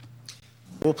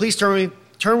Well, please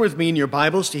turn with me in your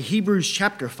Bibles to Hebrews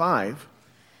chapter 5.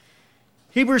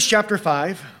 Hebrews chapter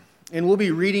 5, and we'll be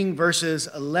reading verses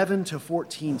 11 to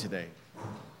 14 today.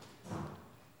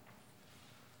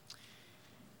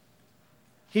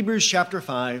 Hebrews chapter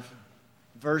 5,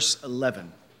 verse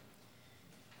 11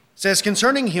 says,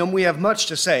 "Concerning him we have much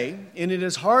to say, and it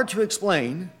is hard to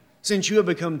explain, since you have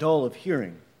become dull of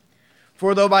hearing.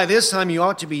 For though by this time you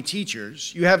ought to be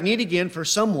teachers, you have need again for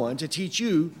someone to teach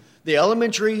you the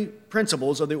elementary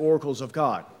principles of the oracles of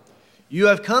God. You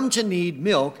have come to need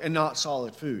milk and not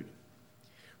solid food.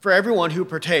 For everyone who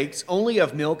partakes only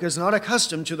of milk is not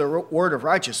accustomed to the word of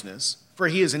righteousness, for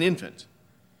he is an infant.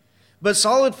 But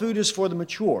solid food is for the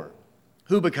mature,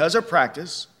 who because of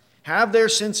practice have their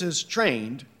senses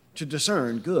trained to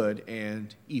discern good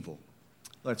and evil."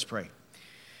 Let's pray.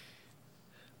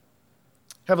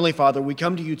 Heavenly Father, we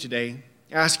come to you today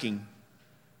asking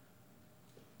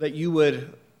that you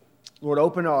would, Lord,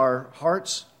 open our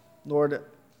hearts, Lord,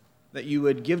 that you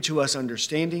would give to us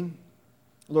understanding.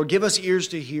 Lord, give us ears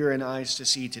to hear and eyes to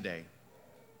see today.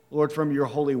 Lord, from your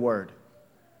holy word.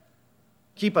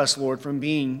 Keep us, Lord, from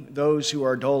being those who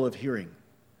are dull of hearing,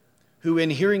 who in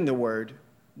hearing the word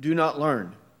do not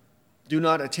learn, do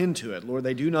not attend to it. Lord,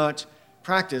 they do not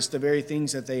practice the very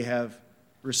things that they have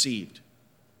received.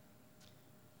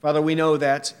 Father, we know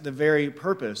that the very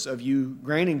purpose of you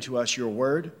granting to us your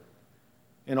word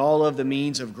and all of the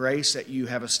means of grace that you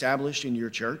have established in your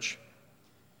church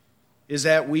is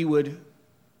that we would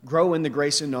grow in the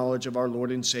grace and knowledge of our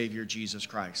Lord and Savior, Jesus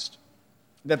Christ.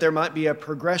 That there might be a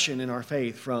progression in our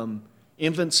faith from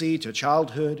infancy to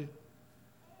childhood,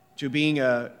 to being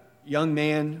a young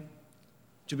man,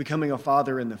 to becoming a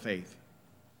father in the faith.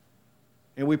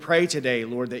 And we pray today,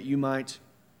 Lord, that you might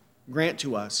grant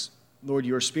to us, Lord,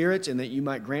 your Spirit, and that you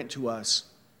might grant to us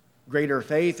greater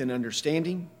faith and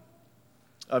understanding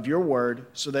of your word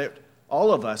so that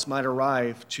all of us might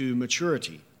arrive to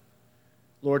maturity,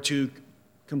 Lord, to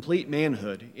complete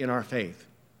manhood in our faith,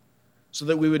 so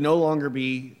that we would no longer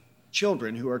be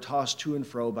children who are tossed to and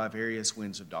fro by various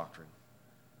winds of doctrine.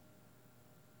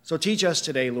 So teach us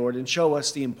today, Lord, and show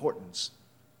us the importance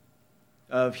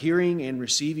of hearing and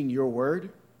receiving your word,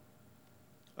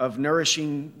 of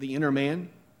nourishing the inner man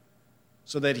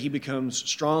so that he becomes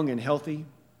strong and healthy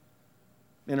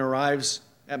and arrives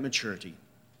at maturity.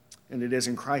 And it is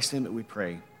in Christ's name that we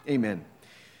pray. Amen.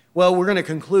 Well, we're going to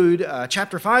conclude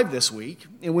chapter 5 this week.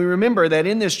 And we remember that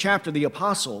in this chapter, the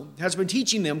apostle has been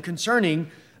teaching them concerning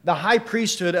the high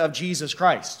priesthood of Jesus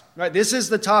Christ. Right? This is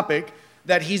the topic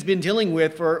that he's been dealing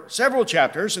with for several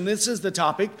chapters. And this is the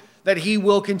topic that he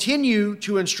will continue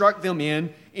to instruct them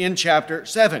in chapter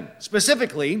 7.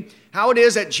 Specifically, how it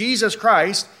is that Jesus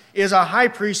Christ is a high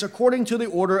priest according to the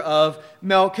order of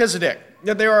Melchizedek.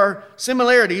 That there are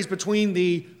similarities between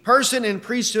the person and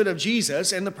priesthood of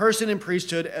Jesus and the person and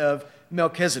priesthood of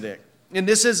Melchizedek. And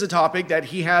this is a topic that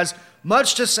he has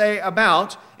much to say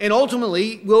about and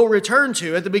ultimately will return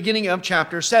to at the beginning of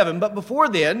chapter 7. But before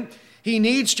then, he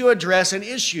needs to address an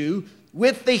issue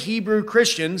with the Hebrew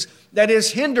Christians that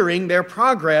is hindering their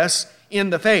progress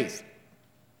in the faith.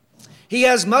 He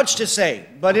has much to say,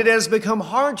 but it has become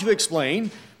hard to explain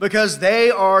because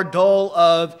they are dull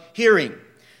of hearing.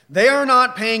 They are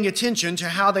not paying attention to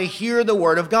how they hear the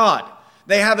word of God.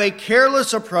 They have a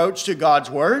careless approach to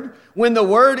God's word. When the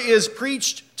word is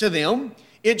preached to them,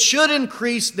 it should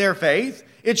increase their faith.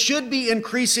 It should be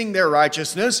increasing their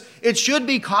righteousness. It should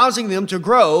be causing them to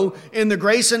grow in the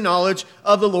grace and knowledge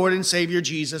of the Lord and Savior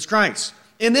Jesus Christ.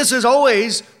 And this is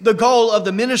always the goal of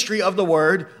the ministry of the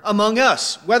word among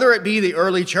us, whether it be the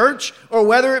early church or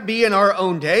whether it be in our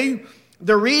own day.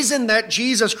 The reason that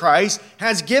Jesus Christ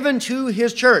has given to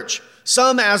his church,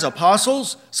 some as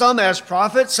apostles, some as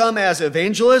prophets, some as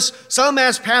evangelists, some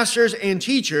as pastors and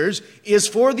teachers, is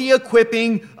for the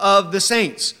equipping of the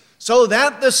saints, so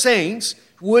that the saints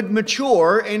would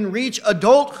mature and reach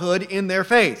adulthood in their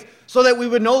faith, so that we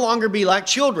would no longer be like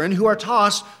children who are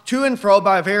tossed to and fro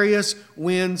by various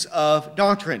winds of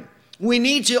doctrine. We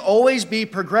need to always be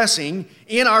progressing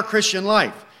in our Christian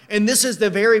life. And this is the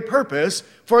very purpose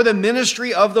for the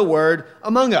ministry of the word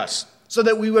among us, so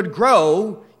that we would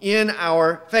grow in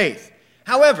our faith.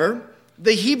 However,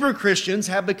 the Hebrew Christians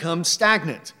have become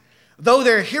stagnant. Though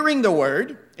they're hearing the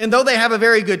word, and though they have a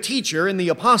very good teacher in the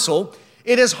apostle,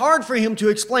 it is hard for him to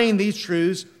explain these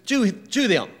truths to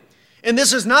them. And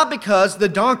this is not because the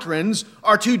doctrines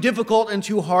are too difficult and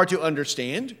too hard to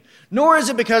understand, nor is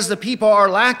it because the people are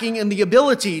lacking in the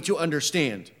ability to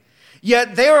understand.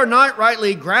 Yet they are not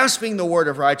rightly grasping the word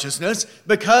of righteousness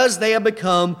because they have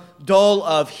become dull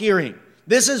of hearing.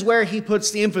 This is where he puts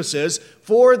the emphasis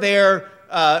for their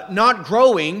not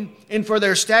growing and for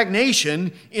their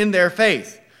stagnation in their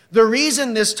faith. The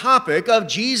reason this topic of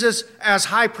Jesus as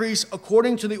high priest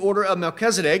according to the order of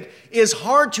Melchizedek is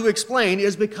hard to explain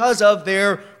is because of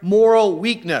their moral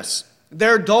weakness,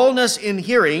 their dullness in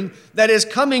hearing that is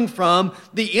coming from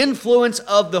the influence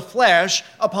of the flesh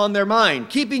upon their mind,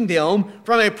 keeping them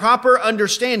from a proper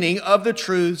understanding of the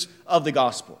truths of the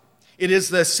gospel. It is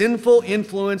the sinful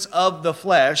influence of the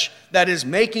flesh that is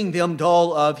making them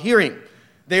dull of hearing.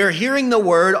 They are hearing the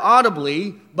word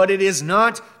audibly, but it is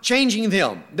not changing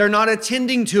them. They're not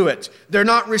attending to it. They're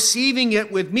not receiving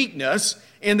it with meekness,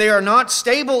 and they are not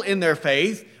stable in their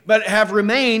faith, but have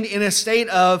remained in a state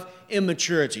of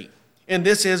immaturity. And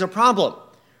this is a problem,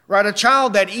 right? A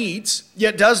child that eats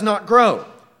yet does not grow.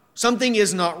 Something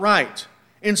is not right.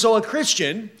 And so a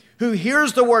Christian who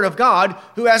hears the word of God,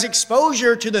 who has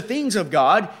exposure to the things of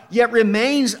God, yet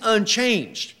remains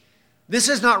unchanged. This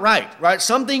is not right?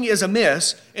 Something is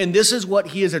amiss, and this is what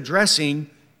he is addressing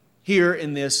here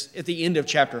in this, at the end of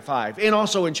chapter 5, and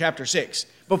also in chapter 6,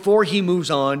 before he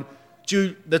moves on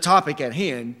to the topic at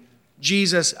hand,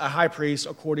 Jesus, a high priest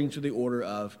according to the order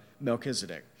of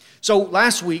Melchizedek. So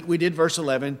last week we did verse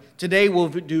 11. Today we'll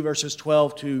do verses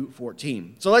 12 to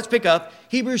 14. So let's pick up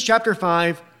Hebrews chapter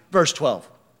 5, verse 12.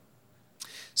 It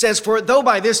says, "For though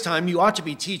by this time you ought to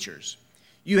be teachers,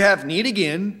 you have need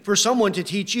again for someone to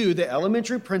teach you the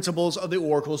elementary principles of the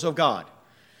oracles of God.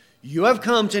 You have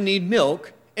come to need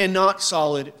milk and not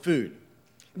solid food."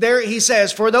 There he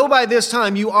says, "For though by this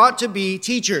time you ought to be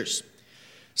teachers."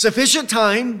 Sufficient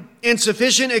time and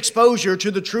sufficient exposure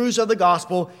to the truths of the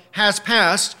gospel has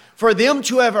passed for them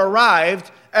to have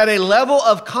arrived at a level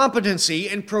of competency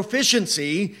and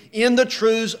proficiency in the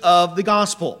truths of the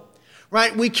gospel.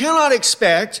 Right? We cannot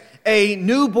expect a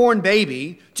newborn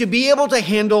baby to be able to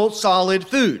handle solid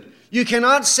food. You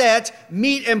cannot set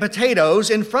meat and potatoes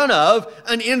in front of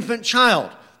an infant child.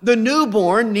 The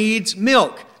newborn needs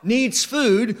milk, needs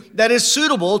food that is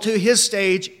suitable to his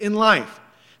stage in life.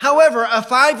 However, a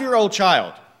 5-year-old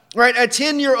child, right, a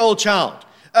 10-year-old child,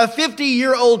 a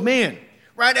 50-year-old man,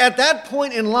 right, at that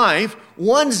point in life,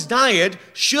 one's diet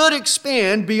should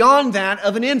expand beyond that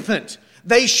of an infant.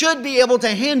 They should be able to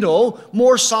handle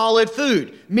more solid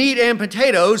food, meat and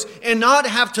potatoes, and not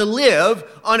have to live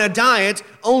on a diet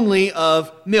only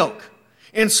of milk.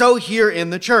 And so here in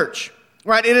the church,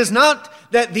 right, it is not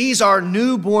that these are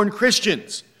newborn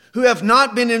Christians who have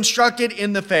not been instructed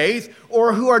in the faith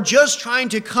or who are just trying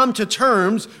to come to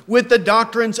terms with the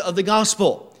doctrines of the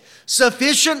gospel.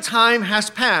 Sufficient time has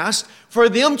passed for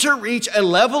them to reach a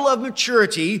level of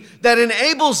maturity that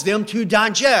enables them to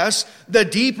digest the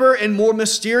deeper and more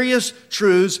mysterious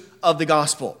truths of the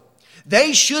gospel.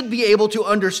 They should be able to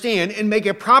understand and make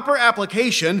a proper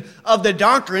application of the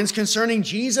doctrines concerning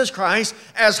Jesus Christ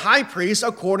as high priest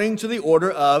according to the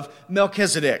order of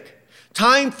Melchizedek.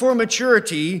 Time for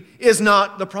maturity is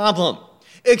not the problem.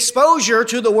 Exposure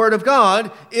to the word of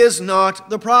God is not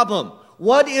the problem.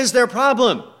 What is their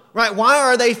problem? Right? Why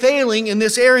are they failing in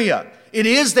this area? It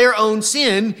is their own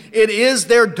sin. It is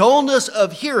their dullness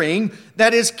of hearing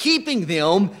that is keeping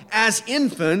them as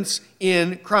infants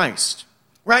in Christ.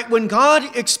 Right? When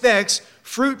God expects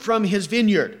fruit from his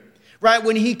vineyard, right?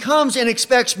 When he comes and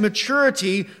expects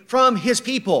maturity from his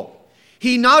people,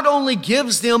 he not only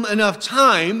gives them enough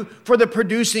time for the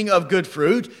producing of good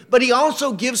fruit, but he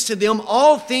also gives to them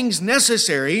all things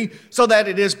necessary so that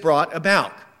it is brought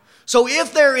about. So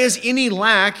if there is any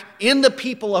lack in the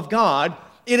people of God,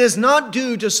 it is not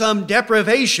due to some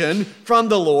deprivation from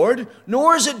the Lord,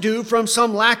 nor is it due from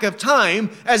some lack of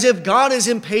time, as if God is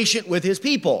impatient with his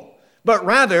people. But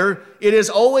rather, it is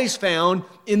always found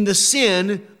in the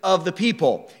sin of the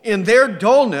people, in their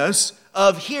dullness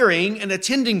of hearing and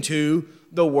attending to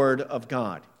the word of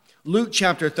God. Luke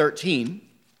chapter 13,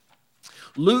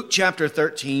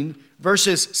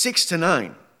 verses 6 to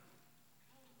 9.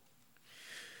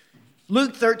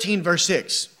 Luke 13, verse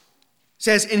 6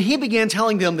 says, "And he began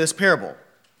telling them this parable.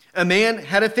 A man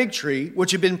had a fig tree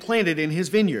which had been planted in his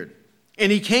vineyard,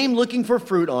 and he came looking for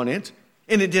fruit on it,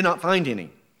 and it did not find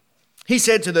any. He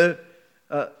said to the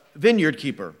vineyard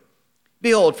keeper,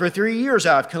 'Behold, for 3 years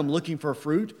I have come looking for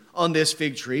fruit on this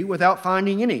fig tree without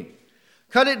finding any.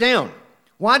 Cut it down.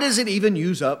 Why does it even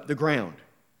use up the ground?'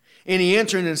 And he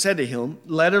answered and said to him,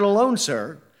 'Let it alone,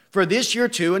 sir, for this year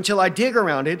too, until I dig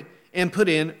around it and put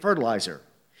in fertilizer.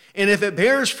 And if it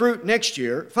bears fruit next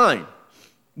year, fine.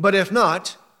 But if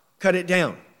not, cut it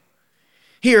down.'"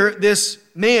 Here, this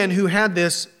man who had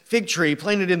this fig tree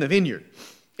planted in the vineyard,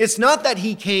 it's not that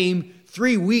he came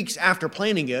 3 weeks after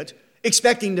planting it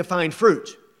expecting to find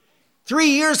fruit.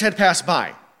 3 years had passed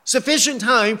by, sufficient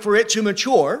time for it to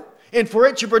mature and for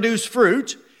it to produce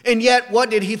fruit. And yet, what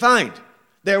did he find?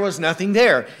 There was nothing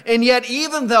there. And yet,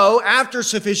 even though after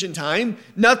sufficient time,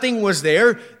 nothing was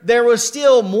there was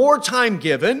still more time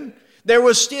given. There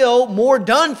was still more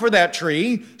done for that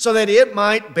tree so that it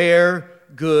might bear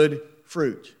good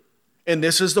fruit. And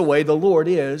this is the way the Lord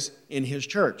is in his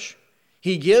church.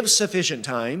 He gives sufficient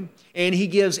time, and he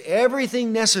gives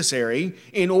everything necessary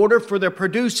in order for the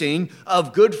producing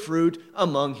of good fruit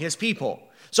among his people.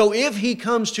 So if he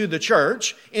comes to the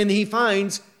church and he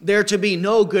finds there to be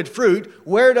no good fruit,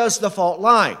 where does the fault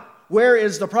lie? Where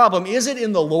is the problem? Is it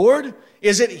in the Lord?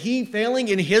 Is it he failing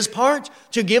in his part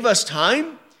to give us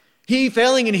time? He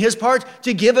failing in his part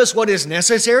to give us what is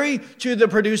necessary to the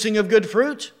producing of good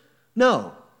fruit?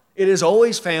 No, it is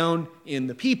always found in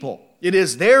the people. It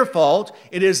is their fault.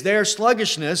 It is their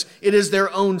sluggishness. It is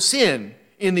their own sin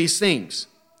in these things.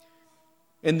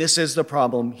 And this is the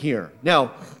problem here.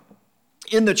 Now,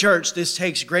 in the church, this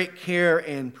takes great care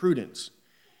and prudence.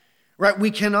 Right?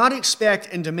 We cannot expect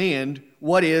and demand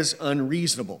what is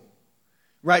unreasonable.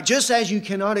 Right? Just as you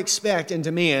cannot expect and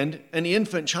demand an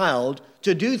infant child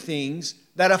to do things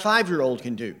that a 5-year-old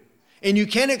can do. And you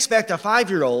can't expect a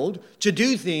 5-year-old to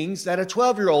do things that a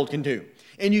 12-year-old can do.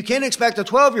 And you can't expect a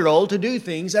 12-year-old to do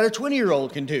things that a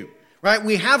 20-year-old can do. Right?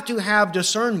 We have to have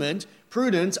discernment,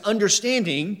 prudence,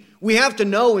 understanding. We have to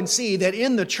know and see that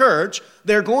in the church,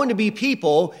 there are going to be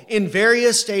people in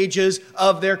various stages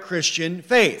of their Christian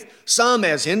faith. Some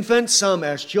as infants, some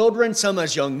as children, some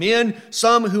as young men,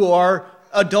 some who are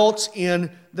adults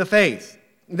in the faith.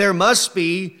 There must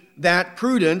be that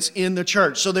prudence in the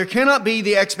church. So there cannot be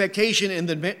the expectation and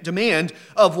the demand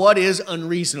of what is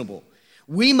unreasonable.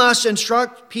 We must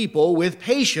instruct people with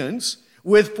patience,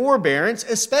 with forbearance,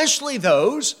 especially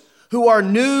those who are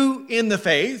new in the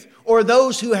faith or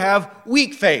those who have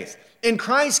weak faith. And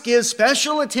Christ gives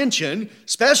special attention,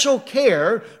 special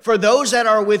care for those that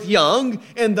are with young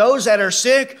and those that are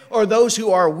sick or those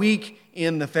who are weak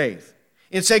in the faith.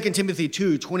 In 2 Timothy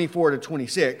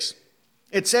 2:24-26,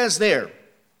 it says there,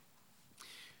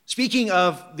 speaking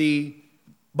of the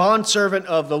bondservant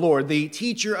of the Lord, the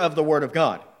teacher of the Word of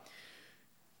God,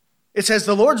 it says,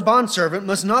 the Lord's bondservant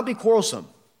must not be quarrelsome,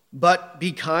 but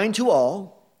be kind to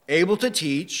all, able to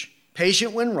teach,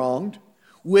 patient when wronged,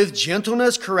 with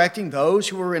gentleness correcting those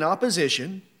who are in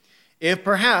opposition, if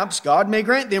perhaps God may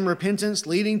grant them repentance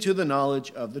leading to the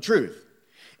knowledge of the truth,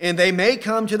 and they may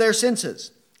come to their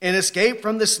senses and escape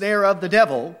from the snare of the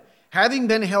devil, having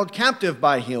been held captive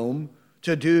by him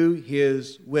to do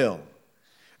his will.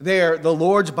 There, the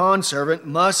Lord's bondservant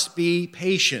must be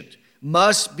patient,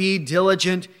 must be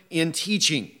diligent in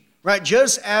teaching, right?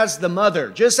 Just as the mother,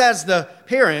 just as the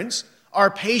parents are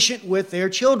patient with their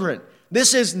children.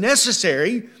 This is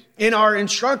necessary in our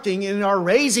instructing, in our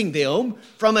raising them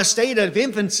from a state of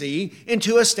infancy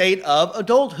into a state of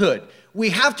adulthood.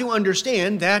 We have to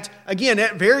understand that, again,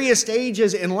 at various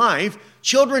stages in life,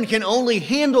 children can only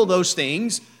handle those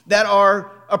things that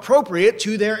are appropriate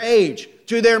to their age,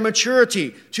 to their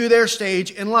maturity, to their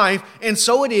stage in life. And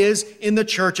so it is in the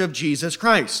church of Jesus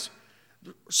Christ.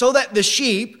 So that the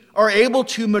sheep are able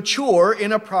to mature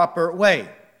in a proper way.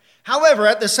 However,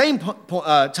 at the same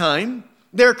time,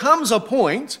 there comes a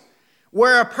point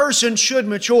where a person should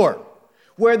mature,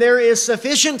 where there is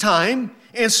sufficient time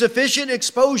and sufficient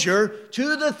exposure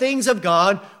to the things of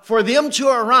God for them to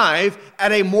arrive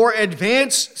at a more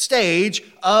advanced stage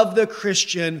of the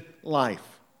Christian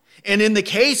life. And in the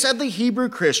case of the Hebrew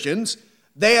Christians,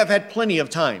 they have had plenty of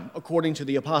time, according to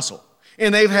the apostle.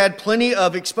 And they've had plenty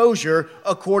of exposure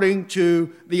according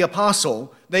to the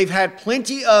apostle. They've had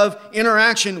plenty of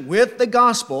interaction with the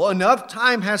gospel. Enough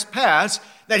time has passed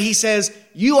that he says,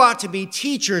 you ought to be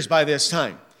teachers by this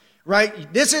time,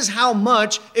 right? This is how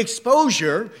much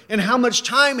exposure and how much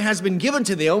time has been given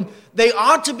to them. They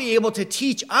ought to be able to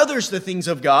teach others the things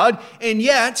of God, and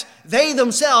yet they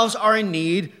themselves are in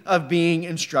need of being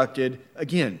instructed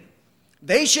again.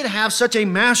 They should have such a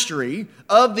mastery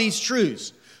of these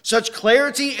truths, such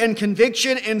clarity and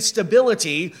conviction and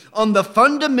stability on the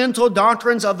fundamental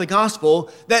doctrines of the gospel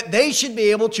that they should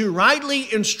be able to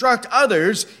rightly instruct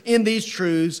others in these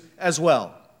truths as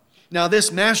well. Now,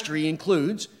 this mastery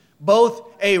includes both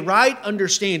a right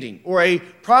understanding or a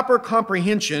proper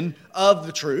comprehension of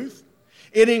the truth.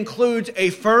 It includes a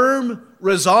firm,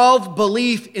 resolved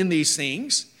belief in these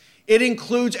things. It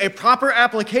includes a proper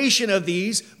application of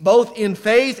these both in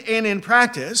faith and in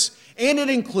practice. And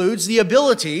it includes the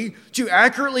ability to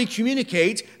accurately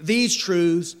communicate these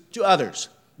truths to others.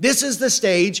 This is the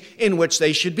stage in which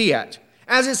they should be at.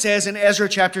 As it says in Ezra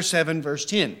chapter 7, verse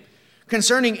 10.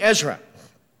 Concerning Ezra,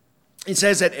 it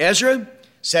says that Ezra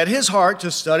set his heart to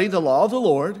study the law of the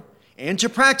Lord and to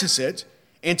practice it,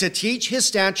 and to teach his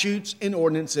statutes and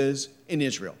ordinances in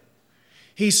Israel.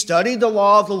 He studied the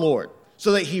law of the Lord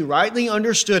so that he rightly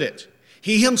understood it.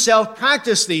 He himself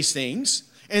practiced these things,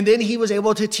 and then he was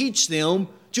able to teach them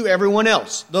to everyone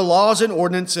else, the laws and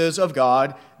ordinances of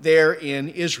God there in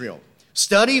Israel.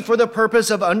 Study for the purpose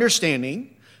of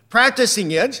understanding,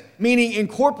 practicing it, meaning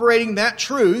incorporating that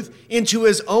truth into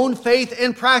his own faith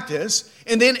and practice,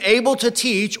 and then able to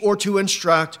teach or to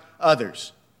instruct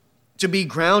others. To be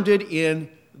grounded in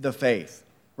the faith,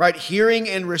 right? Hearing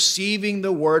and receiving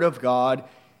the word of God,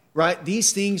 right?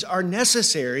 These things are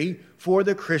necessary for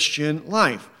the Christian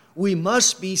life. We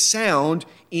must be sound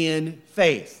in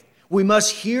faith. We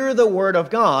must hear the word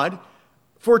of God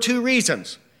for two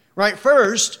reasons, right?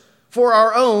 First, for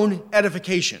our own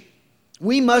edification.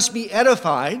 We must be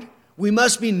edified. We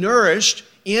must be nourished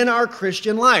in our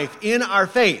Christian life, in our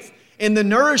faith. And the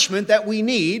nourishment that we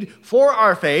need for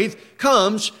our faith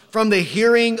comes from the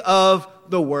hearing of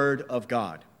the word of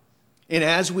God. And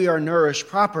as we are nourished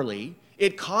properly,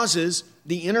 it causes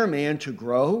the inner man to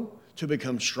grow, to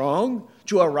become strong,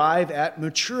 to arrive at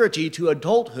maturity, to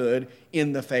adulthood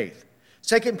in the faith.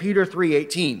 2 Peter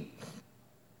 3:18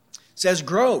 says,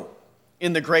 "Grow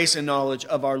in the grace and knowledge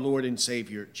of our Lord and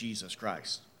Savior, Jesus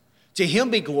Christ. To him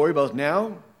be glory both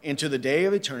now and to the day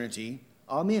of eternity.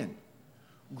 Amen."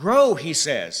 Grow, he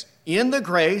says, in the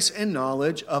grace and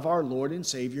knowledge of our Lord and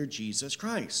Savior, Jesus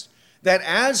Christ. That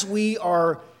as we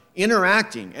are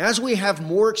interacting, as we have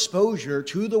more exposure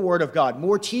to the Word of God,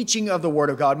 more teaching of the Word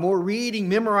of God, more reading,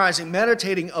 memorizing,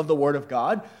 meditating of the Word of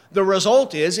God, the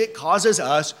result is it causes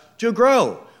us to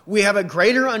grow. We have a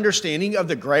greater understanding of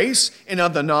the grace and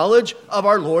of the knowledge of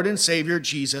our Lord and Savior,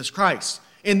 Jesus Christ.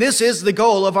 And this is the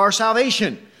goal of our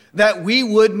salvation, that we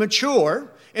would mature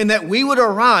and that we would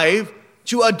arrive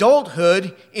to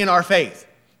adulthood in our faith,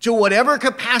 to whatever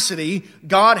capacity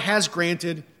God has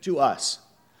granted to us.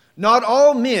 Not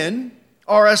all men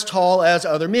are as tall as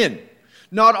other men.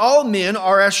 Not all men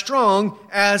are as strong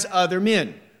as other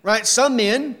men, right? Some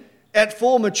men at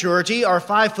full maturity are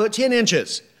 5 foot 10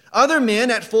 inches. Other men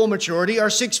at full maturity are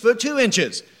 6 foot 2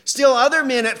 inches. Still other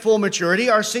men at full maturity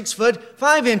are 6 foot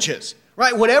 5 inches,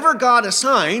 right? Whatever God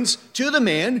assigns to the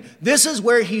man, this is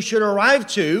where he should arrive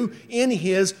to in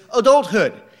his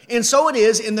adulthood. And so it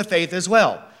is in the faith as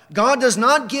well. God does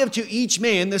not give to each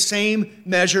man the same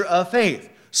measure of faith.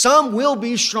 Some will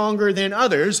be stronger than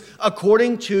others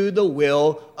according to the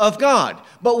will of God.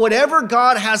 But whatever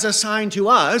God has assigned to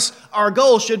us, our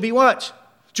goal should be what?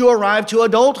 To arrive to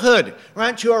adulthood,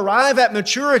 right? To arrive at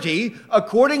maturity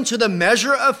according to the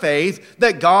measure of faith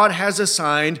that God has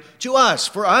assigned to us,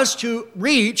 for us to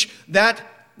reach that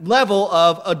level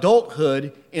of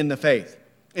adulthood in the faith.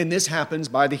 And this happens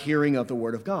by the hearing of the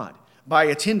Word of God, by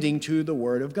attending to the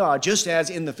Word of God. Just as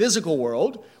in the physical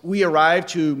world, we arrive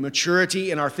to maturity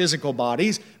in our physical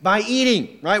bodies by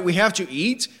eating, right? We have to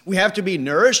eat. We have to be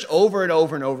nourished over and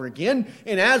over and over again.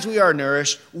 And as we are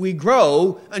nourished, we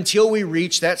grow until we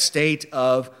reach that state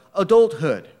of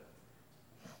adulthood.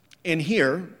 And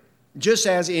here, just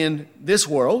as in this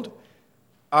world,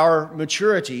 our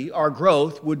maturity, our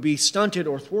growth would be stunted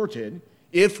or thwarted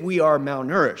if we are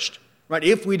malnourished, right?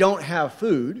 If we don't have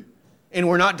food, and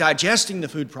we're not digesting the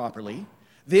food properly,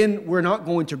 then we're not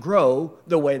going to grow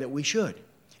the way that we should.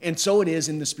 And so it is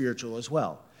in the spiritual as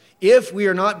well. If we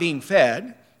are not being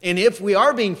fed, and if we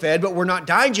are being fed, but we're not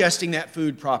digesting that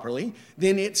food properly,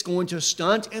 then it's going to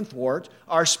stunt and thwart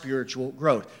our spiritual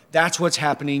growth. That's what's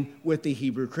happening with the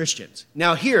Hebrew Christians.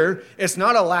 Now here, it's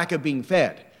not a lack of being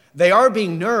fed. They are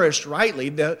being nourished rightly.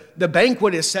 The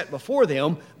banquet is set before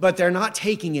them, but they're not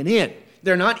taking it in.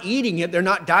 They're not eating it, they're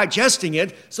not digesting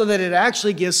it, so that it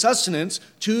actually gives sustenance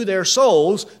to their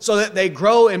souls, so that they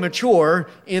grow and mature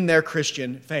in their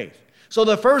Christian faith. So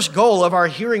the first goal of our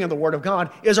hearing of the Word of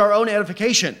God is our own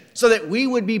edification, so that we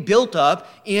would be built up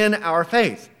in our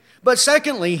faith. But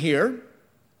secondly here,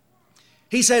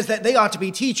 he says that they ought to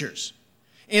be teachers.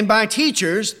 And by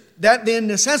teachers, that then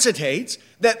necessitates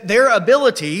that their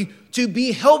ability to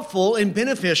be helpful and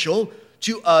beneficial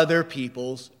to other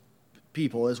people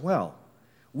as well.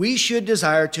 We should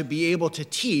desire to be able to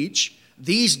teach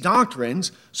these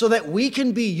doctrines so that we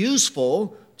can be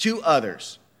useful to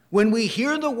others. When we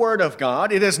hear the Word of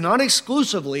God, it is not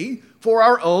exclusively for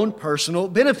our own personal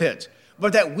benefit,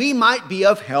 but that we might be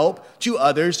of help to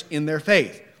others in their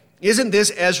faith. Isn't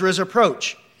this Ezra's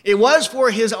approach? It was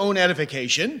for his own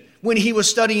edification when he was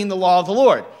studying the law of the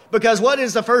Lord. Because what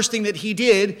is the first thing that he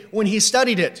did when he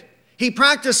studied it? He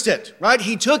practiced it, right?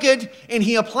 He took it and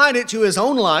he applied it to his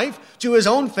own life, to his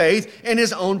own faith, and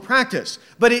his own practice.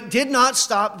 But it did not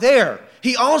stop there.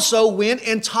 He also went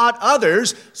and taught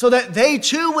others so that they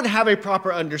too would have a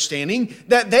proper understanding,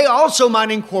 that they also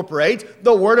might incorporate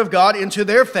the Word of God into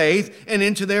their faith and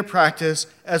into their practice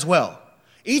as well.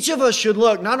 Each of us should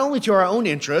look not only to our own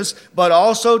interests, but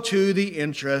also to the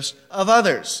interest of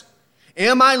others.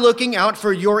 Am I looking out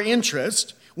for your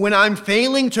interest when I'm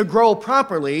failing to grow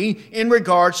properly in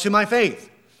regards to my faith?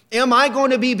 Am I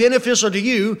going to be beneficial to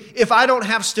you if I don't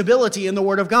have stability in the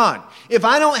Word of God? If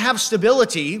I don't have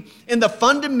stability in the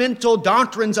fundamental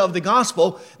doctrines of the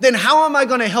gospel, then how am I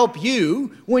going to help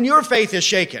you when your faith is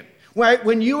shaken? Right?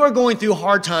 When you are going through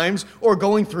hard times or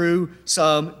going through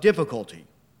some difficulty?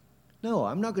 No,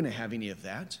 I'm not going to have any of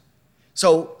that.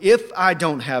 So if I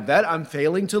don't have that, I'm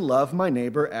failing to love my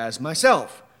neighbor as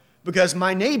myself, because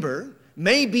my neighbor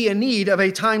may be in need of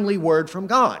a timely word from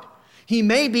God. He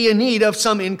may be in need of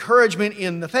some encouragement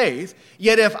in the faith,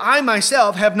 yet if I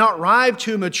myself have not arrived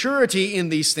to maturity in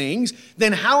these things,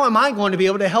 then how am I going to be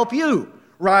able to help you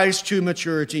rise to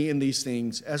maturity in these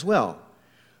things as well?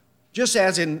 Just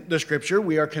as in the Scripture,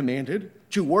 we are commanded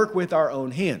to work with our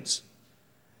own hands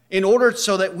in order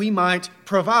so that we might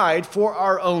provide for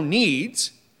our own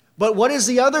needs. But what is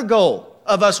the other goal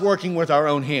of us working with our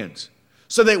own hands?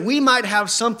 So that we might have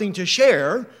something to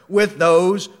share with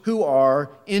those who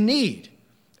are in need.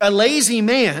 A lazy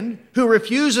man who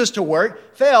refuses to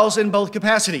work fails in both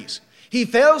capacities. He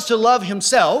fails to love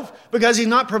himself because he's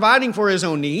not providing for his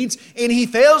own needs, and he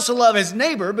fails to love his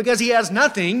neighbor because he has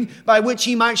nothing by which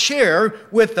he might share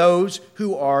with those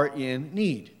who are in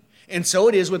need. And so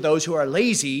it is with those who are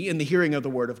lazy in the hearing of the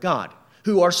Word of God,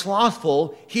 who are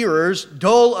slothful hearers,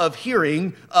 dull of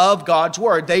hearing of God's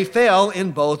word. They fail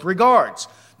in both regards.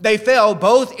 They fail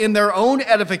both in their own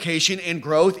edification and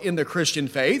growth in the Christian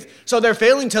faith. So they're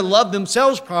failing to love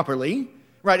themselves properly,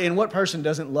 right? And what person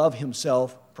doesn't love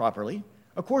himself properly?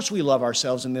 Of course we love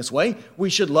ourselves in this way. We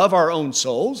should love our own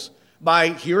souls by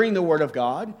hearing the word of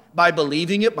God, by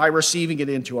believing it, by receiving it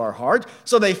into our heart.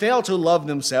 So they fail to love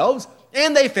themselves,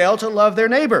 and they fail to love their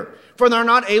neighbor, for they're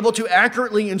not able to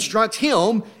accurately instruct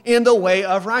him in the way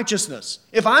of righteousness.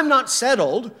 If I'm not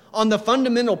settled on the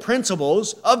fundamental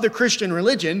principles of the Christian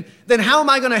religion, then how am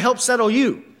I going to help settle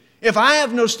you? If I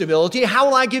have no stability, how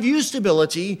will I give you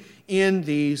stability in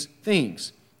these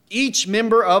things? Each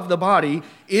member of the body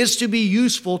is to be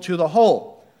useful to the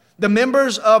whole. The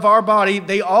members of our body,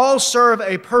 they all serve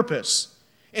a purpose,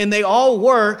 and they all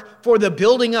work for the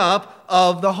building up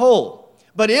of the whole.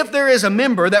 But if there is a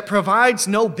member that provides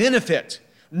no benefit,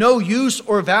 no use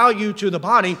or value to the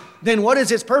body, then what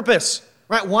is its purpose?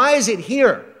 Right? Why is it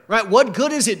here? Right? What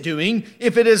good is it doing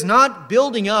if it is not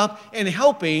building up and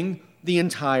helping the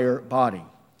entire body?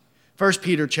 1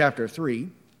 Peter chapter 3.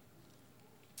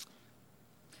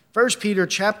 1 Peter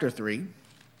chapter 3,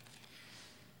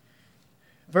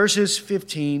 verses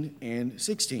 15 and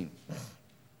 16.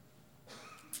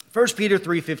 1 Peter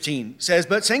 3:15 says,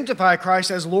 "But sanctify Christ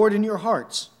as Lord in your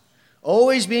hearts,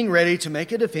 always being ready to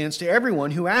make a defense to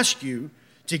everyone who asks you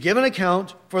to give an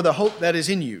account for the hope that is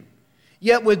in you,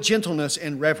 yet with gentleness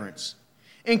and reverence.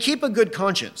 And keep a good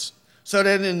conscience, so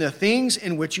that in the things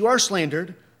in which you are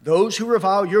slandered, those who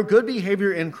revile your good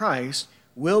behavior in Christ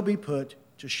will be put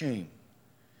to shame.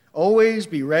 Always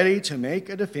be ready to make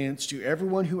a defense to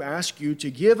everyone who asks you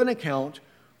to give an account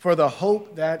for the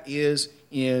hope that is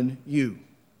in you."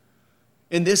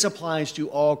 And this applies to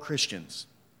all Christians.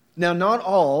 Now, not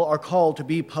all are called to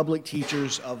be public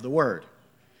teachers of the word.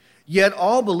 Yet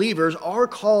all believers are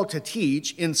called to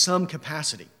teach in some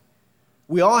capacity.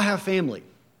 We all have family.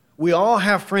 We all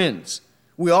have friends.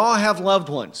 We all have loved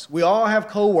ones. We all have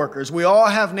co-workers. We all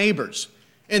have neighbors.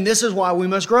 And this is why we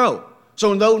must grow.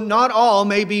 So though not all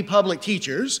may be public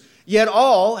teachers, yet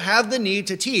all have the need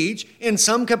to teach in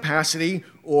some capacity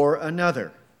or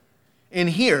another. And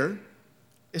here,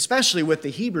 especially with the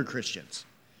Hebrew Christians,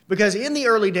 because in the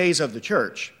early days of the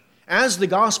church, as the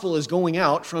gospel is going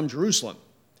out from Jerusalem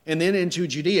and then into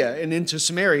Judea and into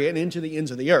Samaria and into the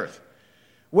ends of the earth,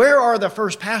 where are the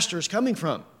first pastors coming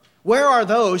from? Where are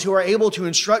those who are able to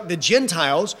instruct the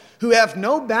Gentiles who have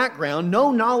no background,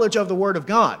 no knowledge of the Word of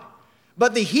God?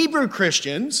 But the Hebrew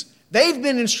Christians, they've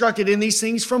been instructed in these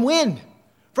things from when?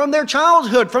 From their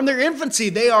childhood, from their infancy.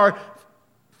 They are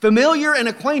familiar and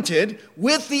acquainted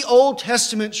with the Old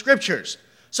Testament scriptures.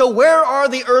 So where are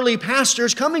the early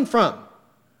pastors coming from?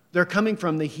 They're coming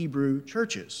from the Hebrew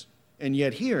churches. And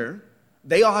yet here,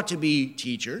 they ought to be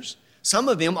teachers. Some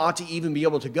of them ought to even be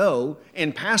able to go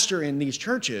and pastor in these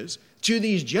churches to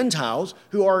these Gentiles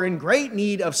who are in great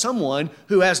need of someone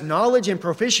who has knowledge and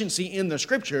proficiency in the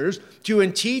Scriptures to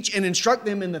teach and instruct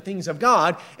them in the things of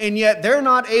God, and yet they're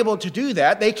not able to do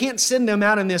that. They can't send them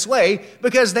out in this way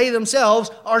because they themselves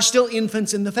are still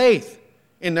infants in the faith,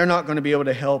 and they're not going to be able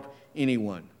to help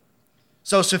anyone.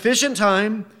 So sufficient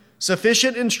time,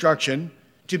 sufficient instruction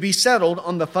to be settled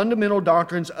on the fundamental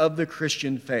doctrines of the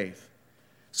Christian faith.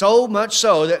 So much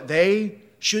so that they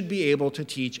should be able to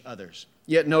teach others.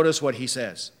 Yet notice what he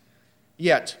says.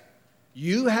 Yet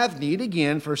you have need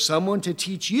again for someone to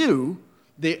teach you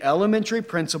the elementary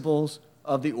principles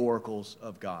of the oracles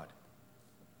of God.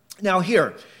 Now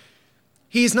here,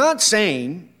 he's not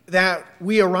saying that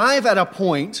we arrive at a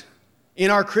point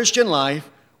in our Christian life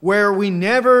where we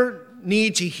never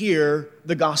need to hear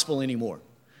the gospel anymore,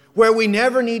 where we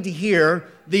never need to hear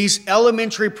these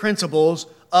elementary principles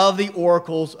of the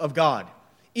oracles of God.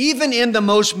 Even in the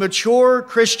most mature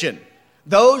Christian,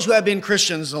 those who have been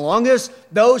Christians the longest,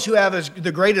 those who have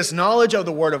the greatest knowledge of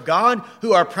the Word of God,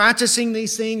 who are practicing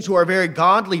these things, who are very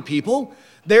godly people,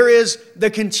 there is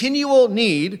the continual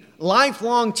need,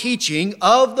 lifelong teaching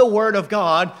of the Word of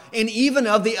God and even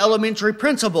of the elementary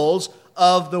principles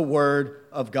of the Word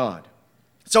of God.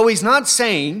 So he's not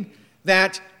saying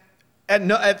that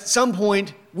at some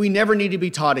point we never need to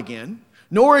be taught again,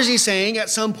 nor is he saying at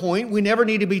some point we never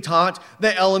need to be taught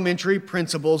the elementary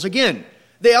principles again.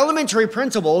 The elementary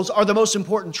principles are the most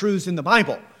important truths in the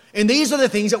Bible. And these are the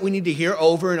things that we need to hear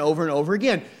over and over and over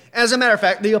again. As a matter of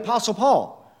fact, the Apostle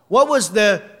Paul, what was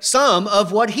the sum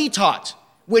of what he taught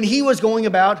when he was going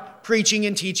about preaching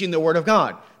and teaching the Word of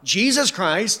God? Jesus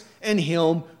Christ and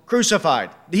Him crucified.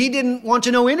 He didn't want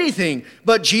to know anything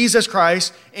but Jesus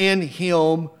Christ and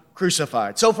Him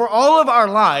crucified. So for all of our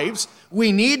lives,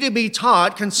 we need to be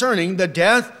taught concerning the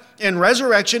death and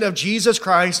resurrection of Jesus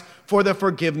Christ for the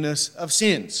forgiveness of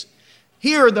sins.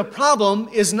 Here, the problem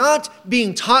is not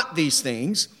being taught these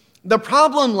things. The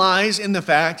problem lies in the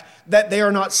fact that they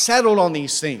are not settled on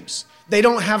these things. They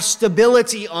don't have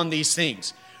stability on these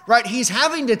things, right? He's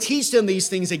having to teach them these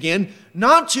things again,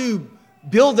 not to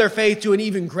build their faith to an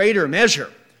even greater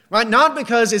measure, right? Not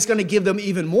because it's going to give them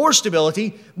even more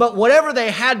stability, but whatever they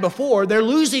had before, they're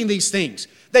losing these things.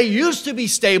 They used to be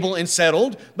stable and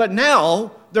settled, but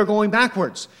now they're going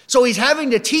backwards. So he's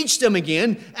having to teach them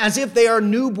again as if they are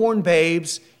newborn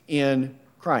babes in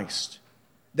Christ.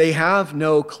 They have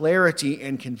no clarity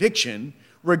and conviction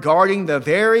regarding the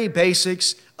very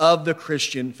basics of the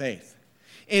Christian faith.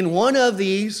 And one of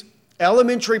these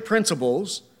elementary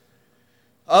principles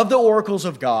of the oracles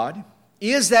of God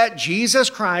is that Jesus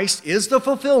Christ is the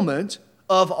fulfillment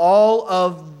of all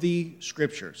of the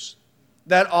Scriptures.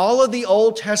 That all of the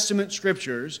Old Testament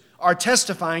Scriptures are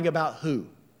testifying about who?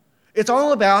 It's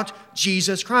all about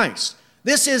Jesus Christ.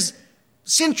 This is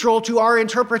central to our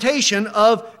interpretation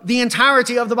of the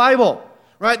entirety of the Bible,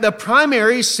 right? The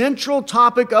primary central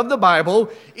topic of the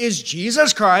Bible is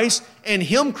Jesus Christ and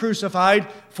Him crucified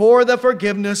for the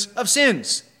forgiveness of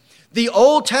sins. The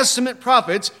Old Testament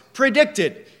prophets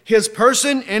predicted His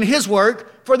person and His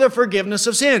work for the forgiveness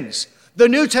of sins. The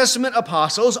New Testament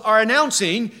apostles are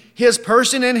announcing His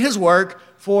person and His work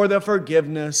for the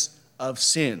forgiveness of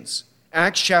sins.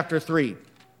 Acts chapter 3.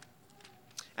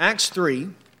 Acts 3,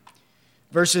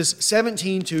 verses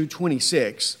 17 to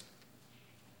 26.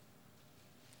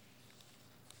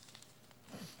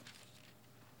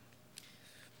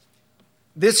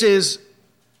 This is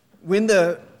when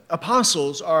the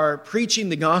apostles are preaching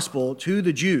the gospel to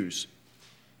the Jews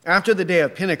after the day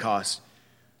of Pentecost.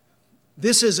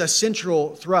 This is a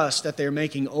central thrust that they're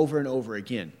making over and over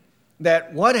again.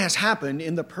 That what has happened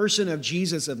in the person of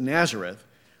Jesus of Nazareth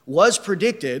was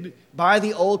predicted by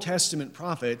the Old Testament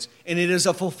prophets, and it is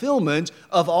a fulfillment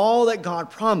of all that God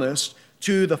promised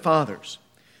to the fathers.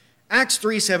 Acts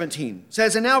 3:17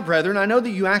 says, "And now, brethren, I know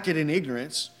that you acted in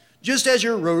ignorance, just as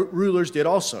your rulers did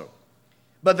also.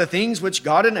 But the things which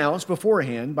God announced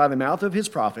beforehand by the mouth of His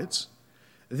prophets,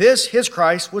 this His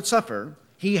Christ would suffer,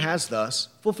 He has thus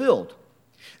fulfilled.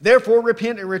 Therefore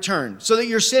repent and return, so that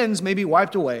your sins may be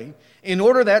wiped away, in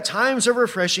order that times of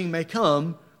refreshing may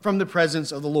come from the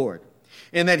presence of the Lord,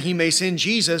 and that He may send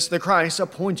Jesus, the Christ,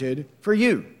 appointed for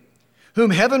you,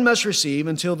 whom heaven must receive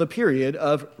until the period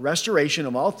of restoration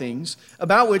of all things,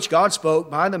 about which God spoke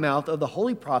by the mouth of the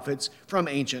holy prophets from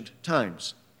ancient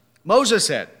times. Moses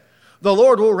said, the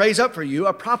Lord will raise up for you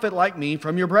a prophet like me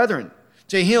from your brethren.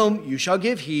 To him you shall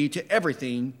give heed to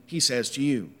everything he says to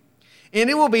you. And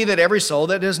it will be that every soul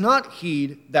that does not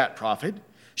heed that prophet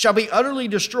shall be utterly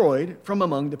destroyed from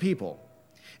among the people.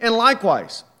 And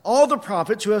likewise, all the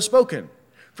prophets who have spoken,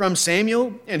 from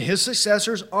Samuel and his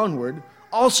successors onward,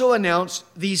 also announced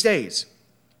these days.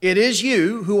 It is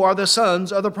you who are the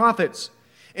sons of the prophets,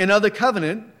 and of the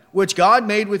covenant which God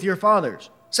made with your fathers,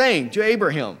 saying to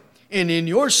Abraham, and in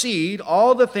your seed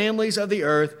all the families of the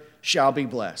earth shall be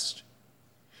blessed.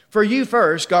 For you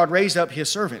first God raised up his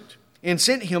servant, and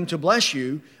sent him to bless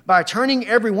you by turning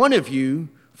every one of you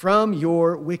from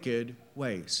your wicked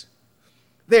ways.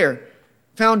 There,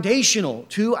 foundational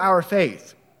to our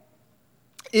faith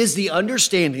is the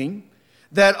understanding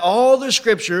that all the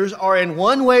scriptures are in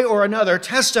one way or another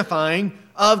testifying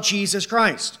of Jesus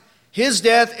Christ, his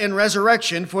death and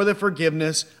resurrection for the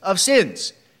forgiveness of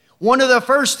sins. One of the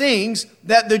first things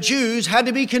that the Jews had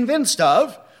to be convinced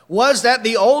of was that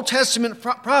the Old Testament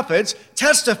prophets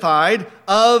testified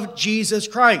of Jesus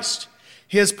Christ,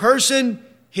 his person,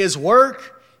 his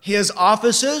work, his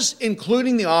offices,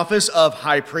 including the office of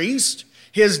high priest,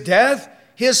 his death,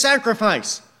 his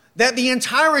sacrifice, that the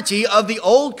entirety of the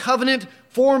Old Covenant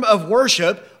form of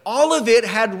worship, all of it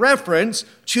had reference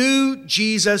to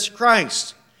Jesus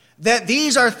Christ. That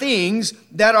these are things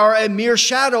that are a mere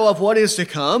shadow of what is to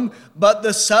come, but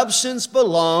the substance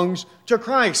belongs to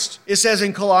Christ. It says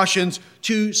in Colossians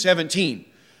 2:17,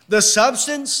 the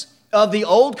substance of the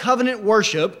Old Covenant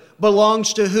worship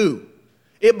belongs to who?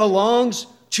 It belongs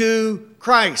to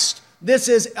Christ. This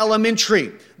is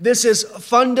elementary. This is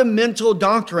fundamental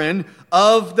doctrine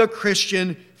of the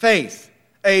Christian faith,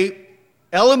 a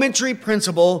elementary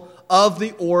principle of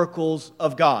the oracles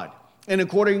of God. And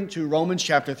according to Romans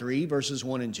chapter 3, verses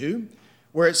 1 and 2,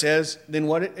 where it says, then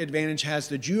what advantage has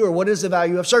the Jew, or what is the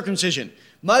value of circumcision?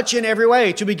 Much in every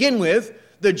way. To begin with,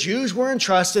 the Jews were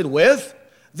entrusted with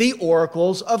the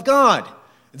oracles of God.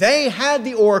 They had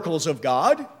the oracles of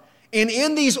God, and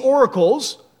in these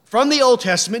oracles from the Old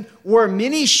Testament were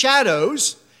many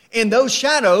shadows, and those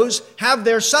shadows have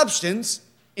their substance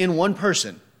in one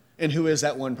person. And who is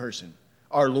that one person?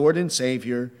 Our Lord and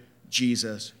Savior,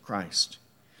 Jesus Christ.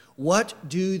 What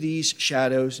do these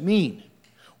shadows mean?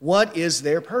 What is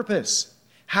their purpose?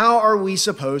 How are we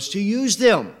supposed to use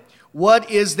them? What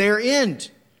is their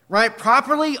end? Right?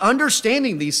 Properly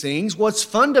understanding these things was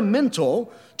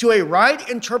fundamental to a right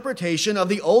interpretation of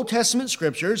the Old Testament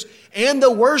scriptures and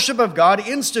the worship of God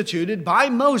instituted by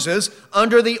Moses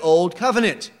under the Old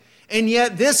Covenant. And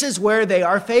yet this is where they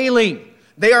are failing.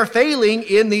 They are failing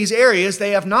in these areas.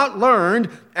 They have not learned,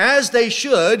 as they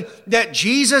should, that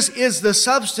Jesus is the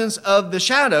substance of the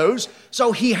shadows,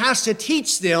 so he has to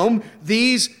teach them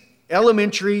these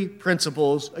elementary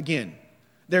principles again.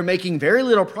 They're making very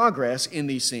little progress in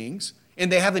these things,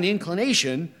 and they have an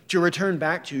inclination to return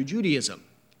back to Judaism.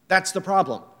 That's the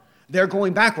problem. They're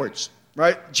going backwards,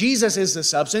 right? Jesus is the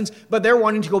substance, but they're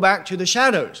wanting to go back to the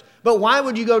shadows. But why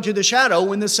would you go to the shadow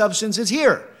when the substance is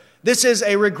here? This is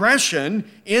a regression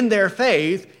in their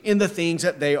faith in the things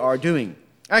that they are doing.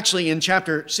 Actually, in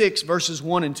chapter 6, verses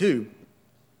 1 and 2,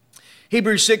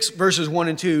 Hebrews 6, verses 1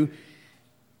 and 2,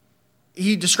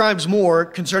 he describes more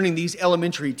concerning these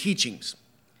elementary teachings.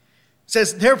 It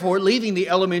says, therefore, leaving the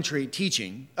elementary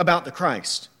teaching about the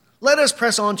Christ, let us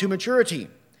press on to maturity,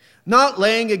 not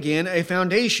laying again a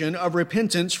foundation of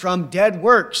repentance from dead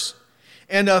works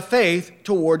and of faith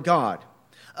toward God,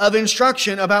 of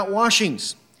instruction about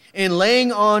washings, and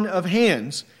laying on of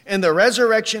hands, and the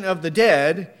resurrection of the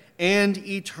dead, and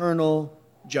eternal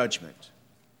judgment.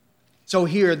 So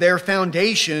here, their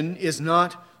foundation is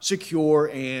not secure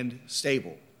and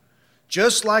stable.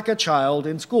 Just like a child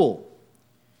in school,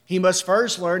 he must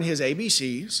first learn his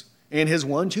ABCs and his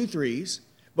 1, 2, 3s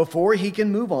before he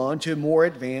can move on to more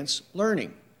advanced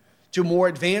learning, to more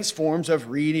advanced forms of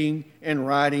reading and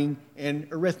writing and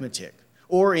arithmetic,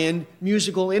 or in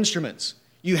musical instruments.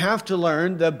 You have to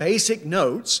learn the basic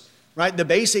notes, right, the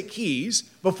basic keys,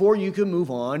 before you can move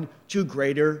on to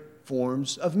greater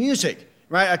forms of music,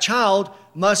 right? A child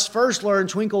must first learn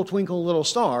Twinkle, Twinkle, Little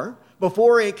Star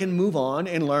before it can move on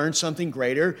and learn something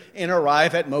greater and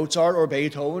arrive at Mozart or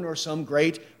Beethoven or some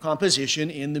great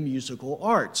composition in the musical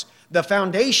arts. The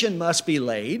foundation must be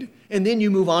laid, and then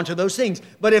you move on to those things.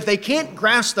 But if they can't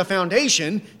grasp the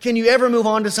foundation, can you ever move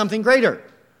on to something greater?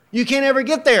 You can't ever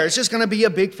get there. It's just going to be a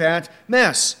big fat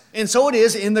mess. And so it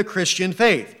is in the Christian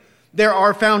faith. There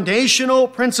are foundational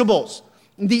principles,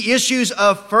 the issues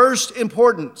of first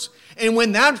importance. And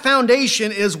when that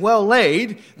foundation is well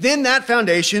laid, then that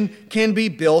foundation can be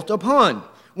built upon.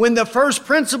 When the first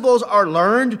principles are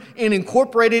learned and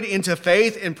incorporated into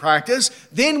faith and practice,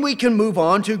 then we can move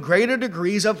on to greater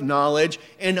degrees of knowledge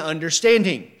and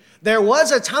understanding. There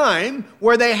was a time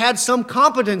where they had some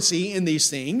competency in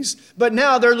these things, but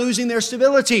now they're losing their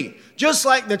stability. Just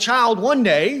like the child one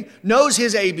day knows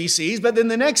his ABCs, but then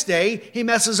the next day he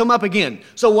messes them up again.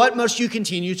 So what must you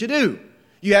continue to do?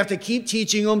 You have to keep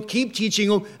teaching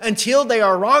them until they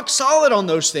are rock solid on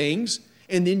those things,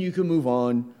 and then you can move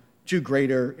on to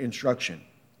greater instruction.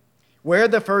 Where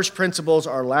the first principles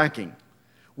are lacking,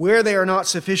 where they are not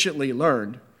sufficiently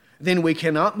learned, then we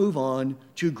cannot move on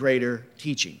to greater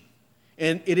teaching.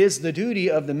 And it is the duty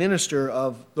of the minister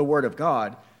of the Word of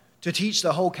God to teach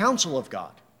the whole counsel of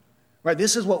God. Right?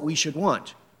 This is what we should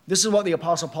want. This is what the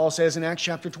Apostle Paul says in Acts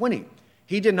chapter 20.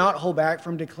 He did not hold back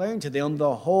from declaring to them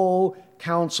the whole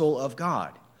counsel of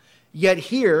God. Yet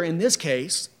here, in this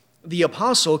case, the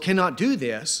apostle cannot do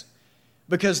this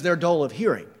because they're dull of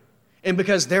hearing and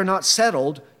because they're not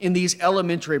settled in these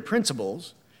elementary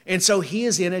principles. And so he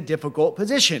is in a difficult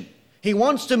position. He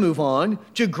wants to move on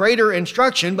to greater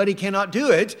instruction, but he cannot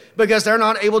do it because they're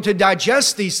not able to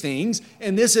digest these things,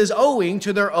 and this is owing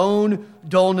to their own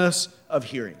dullness of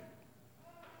hearing.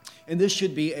 And this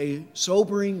should be a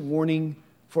sobering warning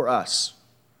for us.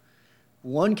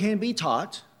 One can be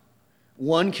taught,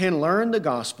 one can learn the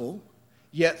gospel,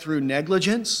 yet through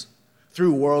negligence,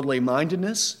 through worldly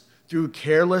mindedness, through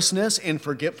carelessness and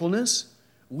forgetfulness,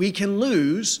 we can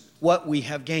lose what we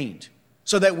have gained,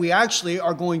 so that we actually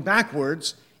are going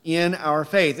backwards in our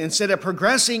faith. Instead of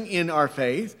progressing in our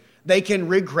faith, they can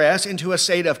regress into a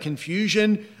state of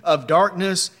confusion, of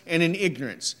darkness, and in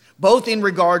ignorance, both in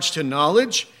regards to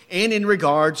knowledge and in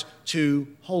regards to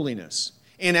holiness.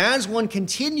 And as one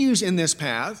continues in this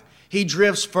path, he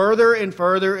drifts further and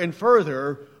further and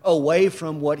further away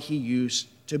from what he used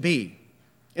to be.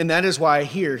 And that is why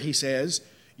here he says,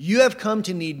 you have come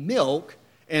to need milk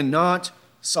and not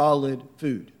solid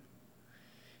food.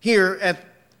 Here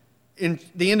in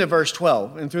the end of verse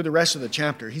 12 and through the rest of the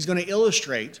chapter, he's going to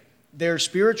illustrate their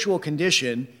spiritual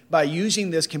condition by using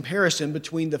this comparison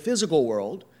between the physical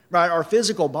world, right, our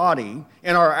physical body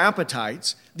and our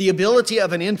appetites, the ability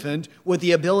of an infant with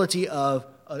the ability of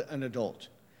an adult.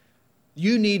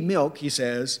 You need milk, he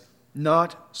says,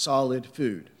 not solid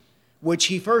food, which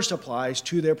he first applies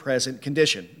to their present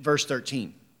condition. Verse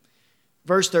 13.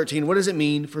 Verse 13, what does it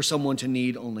mean for someone to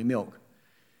need only milk?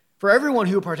 For everyone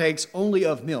who partakes only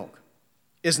of milk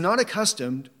is not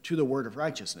accustomed to the word of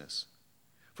righteousness,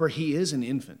 for he is an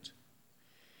infant.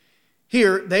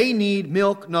 Here, they need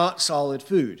milk, not solid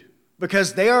food,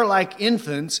 because they are like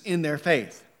infants in their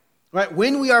faith. Right?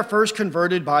 When we are first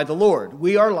converted by the Lord,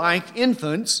 we are like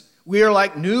infants, we are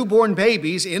like newborn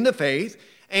babies in the faith,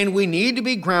 and we need to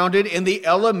be grounded in the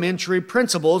elementary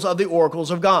principles of the oracles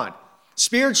of God.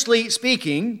 Spiritually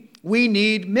speaking, we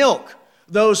need milk,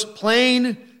 those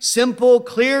plain, simple,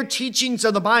 clear teachings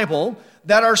of the Bible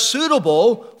that are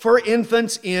suitable for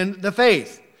infants in the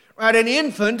faith. Right? An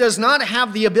infant does not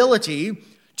have the ability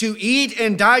to eat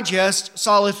and digest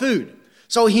solid food.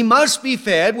 So he must be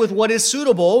fed with what is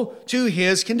suitable to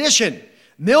his condition.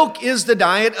 Milk is the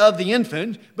diet of the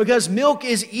infant because milk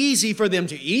is easy for them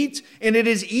to eat and it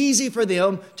is easy for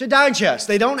them to digest.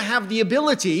 They don't have the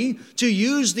ability to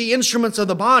use the instruments of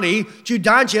the body to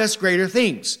digest greater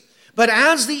things. But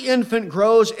as the infant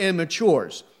grows and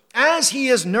matures, as he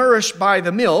is nourished by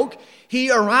the milk,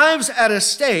 he arrives at a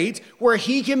state where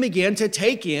he can begin to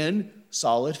take in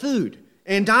solid food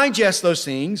and digest those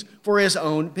things for his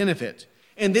own benefit.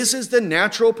 And this is the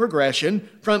natural progression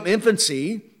from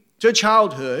infancy to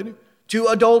childhood, to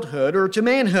adulthood, or to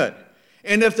manhood.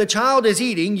 And if the child is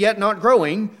eating yet not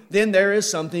growing, then there is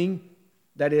something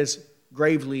that is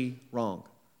gravely wrong.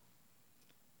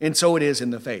 And so it is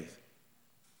in the faith.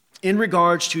 In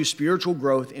regards to spiritual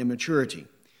growth and maturity,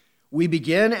 we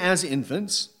begin as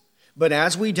infants, but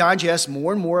as we digest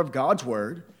more and more of God's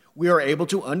word, we are able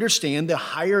to understand the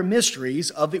higher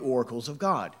mysteries of the oracles of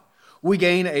God. We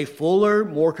gain a fuller,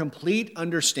 more complete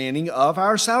understanding of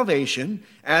our salvation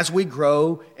as we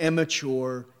grow and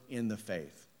mature in the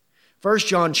faith. 1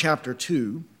 John chapter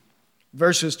 2,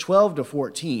 verses 12 to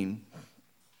 14,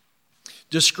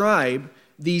 describe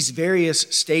these various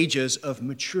stages of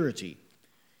maturity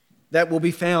that will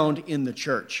be found in the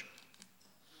church.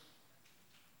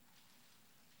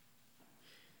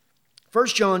 1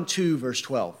 John 2, verse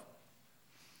 12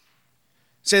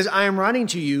 says, I am writing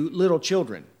to you, little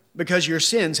children, because your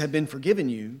sins have been forgiven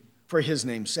you for his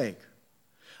name's sake.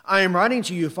 I am writing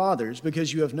to you, fathers,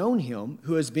 because you have known him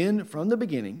who has been from the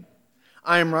beginning.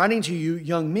 I am writing to you,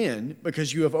 young men,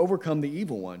 because you have overcome the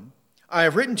evil one. I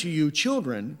have written to you,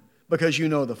 children, because you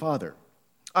know the Father.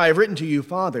 I have written to you,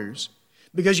 fathers,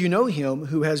 because you know him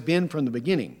who has been from the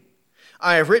beginning.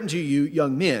 I have written to you,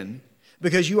 young men,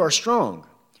 because you are strong,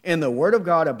 and the word of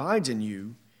God abides in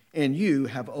you, and you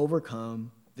have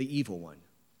overcome the evil one.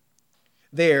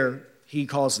 There, he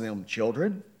calls them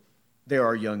children. There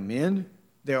are young men.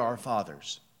 There are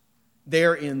fathers.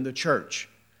 They're in the church.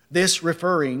 This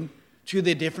referring to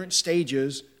the different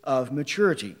stages of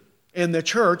maturity. And the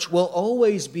church will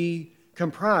always be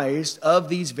comprised of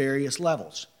these various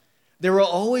levels. There will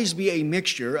always be a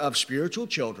mixture of spiritual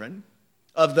children,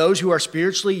 of those who are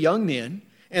spiritually young men,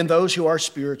 and those who are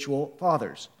spiritual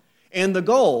fathers. And the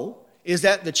goal is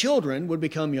that the children would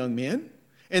become young men,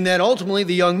 and that ultimately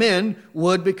the young men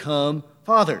would become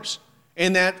fathers.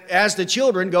 And that as the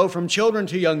children go from children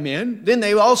to young men, then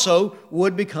they also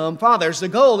would become fathers. The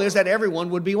goal is that everyone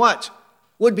would be what?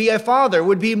 Would be a father,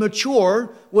 would be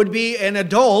mature, would be an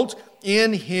adult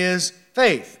in his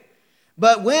faith.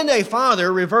 But when a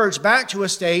father reverts back to a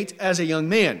state as a young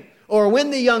man, or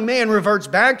when the young man reverts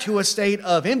back to a state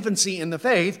of infancy in the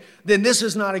faith, then this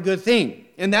is not a good thing.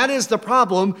 And that is the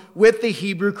problem with the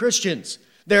Hebrew Christians.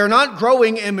 They're not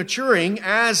growing and maturing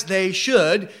as they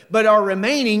should, but are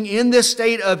remaining in this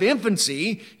state of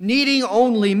infancy, needing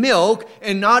only milk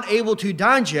and not able to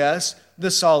digest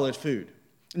the solid food.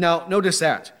 Now, notice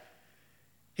that.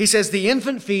 He says the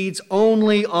infant feeds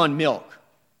only on milk,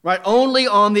 right? Only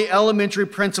on the elementary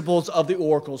principles of the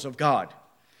oracles of God.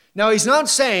 Now, he's not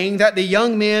saying that the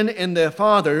young men and the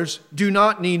fathers do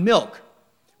not need milk,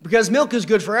 because milk is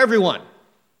good for everyone,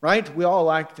 right? We all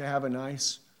like to have a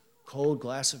nice cold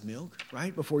glass of milk,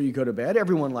 right, before you go to bed.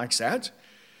 Everyone likes that.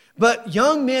 But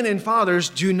young men and fathers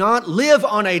do not live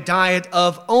on a diet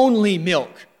of only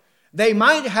milk. They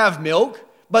might have milk,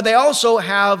 but they also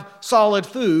have solid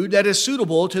food that is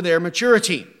suitable to their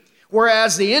maturity,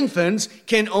 whereas the infants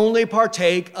can only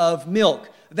partake of milk.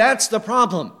 That's the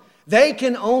problem. They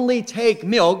can only take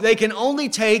milk. They can only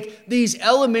take these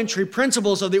elementary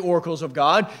principles of the oracles of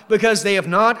God because they have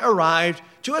not arrived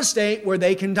to a state where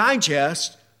they can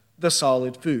digest the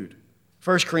solid food.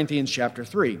 1 Corinthians chapter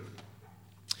 3.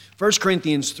 1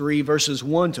 Corinthians 3, verses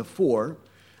 1 to 4,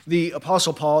 the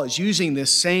Apostle Paul is using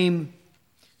this same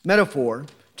metaphor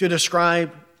to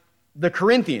describe the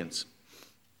Corinthians.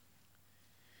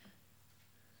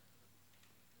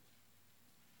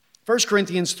 1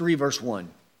 Corinthians 3, verse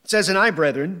 1. It says, "And I,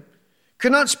 brethren,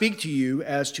 could not speak to you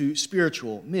as to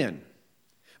spiritual men,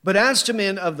 but as to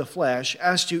men of the flesh,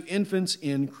 as to infants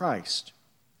in Christ.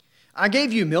 I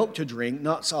gave you milk to drink,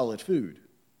 not solid food,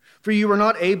 for you were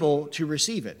not able to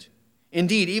receive it.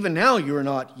 Indeed, even now you are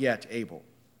not yet able.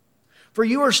 For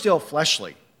you are still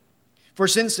fleshly. For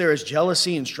since there is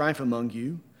jealousy and strife among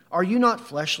you, are you not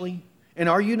fleshly? And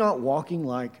are you not walking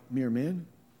like mere men?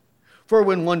 For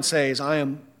when one says, I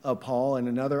am of Paul, and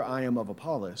another, I am of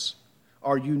Apollos,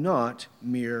 are you not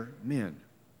mere men?"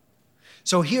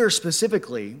 So here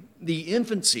specifically, the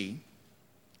infancy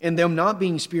and them not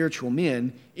being spiritual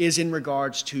men is in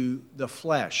regards to the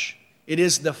flesh. It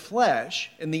is the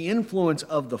flesh and the influence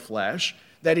of the flesh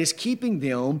that is keeping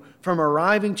them from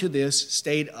arriving to this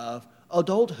state of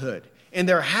adulthood. And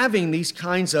they're having these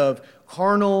kinds of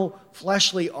carnal,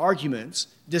 fleshly arguments,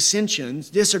 dissensions,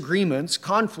 disagreements,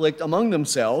 conflict among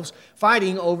themselves,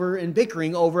 fighting over and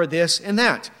bickering over this and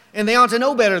that. And they ought to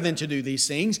know better than to do these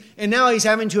things. And now he's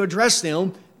having to address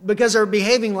them because they're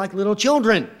behaving like little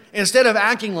children instead of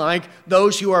acting like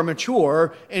those who are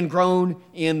mature and grown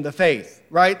in the faith,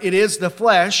 right? It is the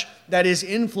flesh that is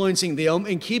influencing them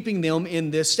and keeping them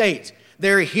in this state.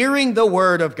 They're hearing the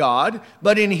word of God,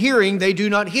 but in hearing they do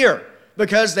not hear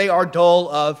because they are dull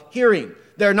of hearing.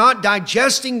 They're not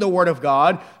digesting the word of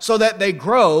God so that they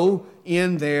grow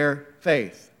in their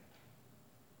faith.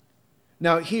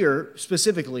 Now here,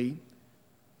 specifically,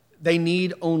 they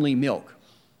need only milk.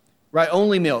 Right,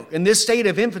 only milk. And this state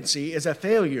of infancy is a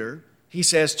failure, he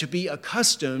says, to be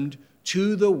accustomed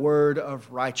to the word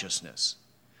of righteousness.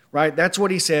 Right, that's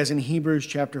what he says in Hebrews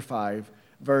chapter 5,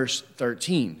 verse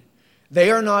 13.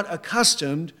 They are not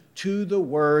accustomed to the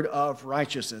word of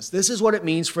righteousness. This is what it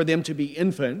means for them to be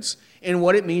infants and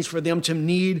what it means for them to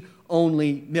need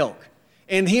only milk.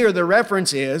 And here the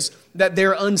reference is that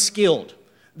they're unskilled.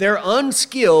 They're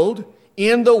unskilled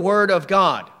in the word of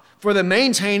God for the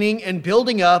maintaining and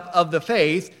building up of the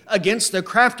faith against the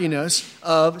craftiness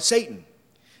of Satan.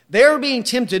 They're being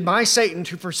tempted by Satan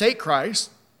to forsake Christ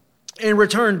and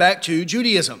return back to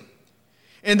Judaism.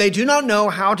 And they do not know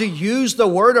how to use the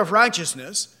word of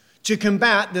righteousness to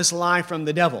combat this lie from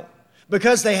the devil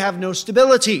because they have no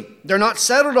stability. They're not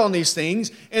settled on these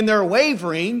things, and they're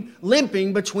wavering,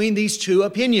 limping between these two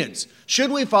opinions.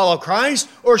 Should we follow Christ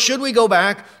or should we go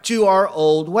back to our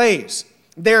old ways?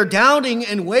 They're doubting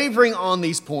and wavering on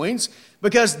these points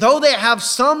because though they have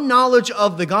some knowledge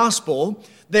of the gospel,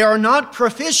 they are not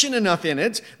proficient enough in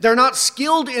it. They're not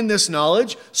skilled in this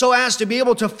knowledge so as to be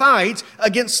able to fight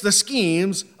against the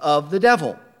schemes of the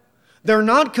devil. They're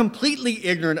not completely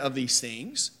ignorant of these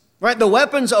things, Right? The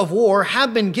weapons of war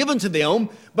have been given to them,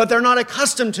 but they're not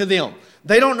accustomed to them.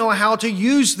 They don't know how to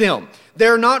use them.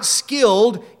 They're not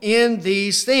skilled in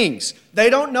these things.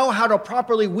 They don't know how to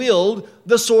properly wield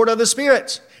the sword of the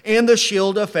Spirit and the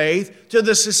shield of faith to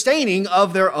the sustaining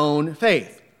of their own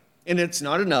faith. And it's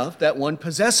not enough that one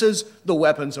possesses the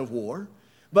weapons of war,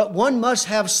 but one must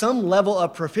have some level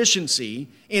of proficiency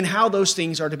in how those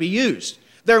things are to be used.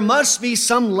 There must be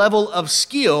some level of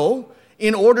skill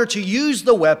in order to use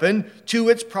the weapon to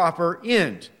its proper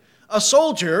end. A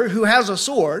soldier who has a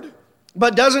sword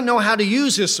but doesn't know how to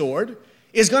use his sword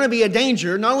is going to be a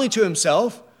danger not only to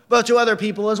himself, but to other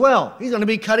people as well. He's going to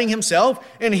be cutting himself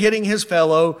and hitting his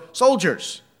fellow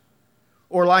soldiers.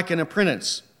 Or like an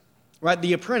apprentice, right?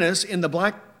 The apprentice in the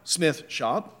blacksmith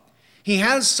shop, he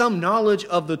has some knowledge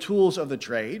of the tools of the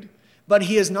trade, but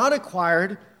he has not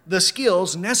acquired the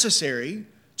skills necessary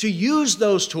to use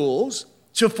those tools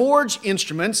to forge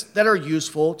instruments that are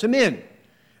useful to men.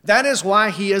 That is why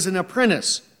he is an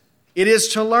apprentice. It is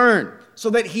to learn so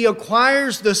that he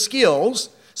acquires the skills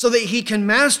so that he can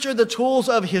master the tools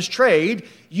of his trade,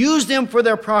 use them for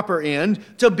their proper end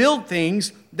to build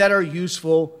things that are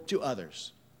useful to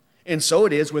others. And so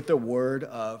it is with the word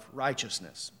of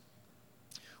righteousness.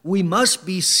 We must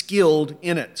be skilled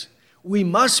in it. We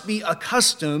must be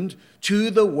accustomed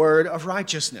to the word of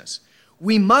righteousness.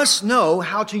 We must know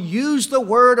how to use the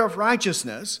word of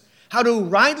righteousness, how to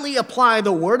rightly apply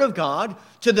the word of God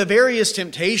to the various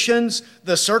temptations,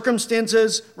 the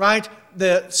circumstances, right?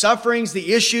 The sufferings,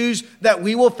 the issues that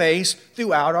we will face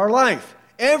throughout our life.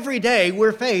 Every day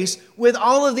we're faced with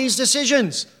all of these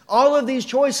decisions, all of these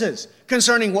choices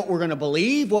concerning what we're going to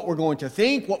believe, what we're going to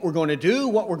think, what we're going to do,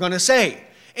 what we're going to say.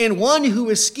 And one who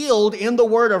is skilled in the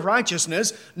word of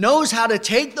righteousness knows how to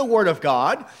take the word of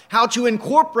God, how to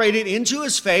incorporate it into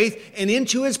his faith and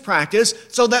into his practice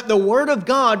so that the word of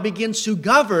God begins to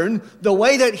govern the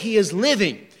way that he is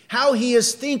living, how he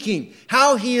is thinking,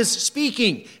 how he is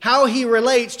speaking, how he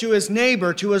relates to his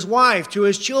neighbor, to his wife, to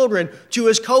his children, to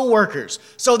his co-workers,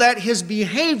 so that his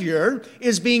behavior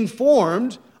is being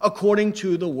formed according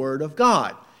to the word of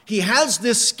God. He has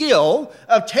this skill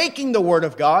of taking the word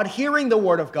of God, hearing the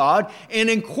word of God, and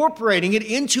incorporating it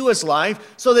into his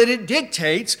life so that it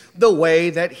dictates the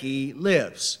way that he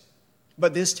lives.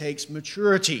 But this takes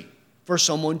maturity for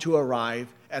someone to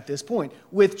arrive at this point.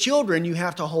 With children, you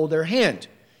have to hold their hand.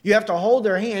 You have to hold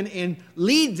their hand and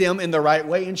lead them in the right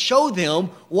way and show them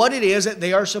what it is that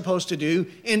they are supposed to do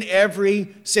in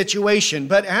every situation.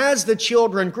 But as the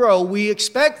children grow, we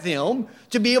expect them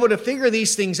to be able to figure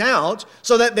these things out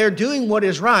so that they're doing what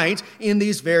is right in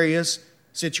these various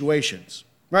situations.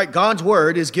 Right? God's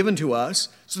word is given to us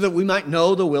so that we might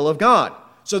know the will of God,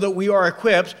 so that we are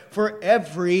equipped for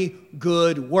every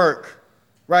good work.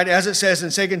 Right? As it says in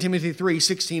 2 Timothy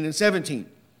 3:16 and 17,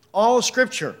 all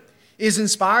Scripture is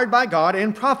inspired by God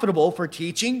and profitable for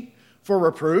teaching, for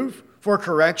reproof, for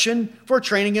correction, for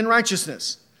training in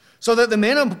righteousness, so that the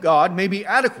man of God may be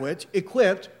adequate,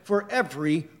 equipped for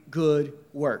every good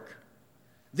work.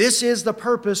 This is the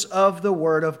purpose of the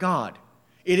Word of God.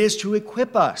 It is to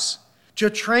equip us, to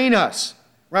train us,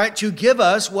 right? To give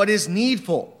us what is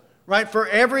needful, right? For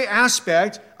every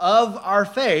aspect of our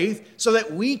faith so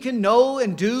that we can know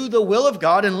and do the will of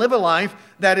God and live a life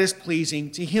that is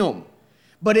pleasing to Him.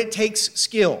 But it takes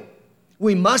skill.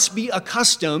 We must be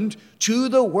accustomed to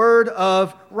the word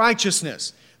of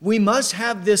righteousness. We must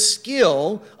have this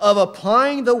skill of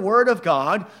applying the word of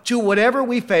God to whatever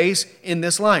we face in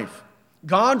this life.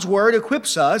 God's word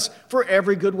equips us for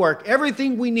every good work.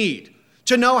 Everything we need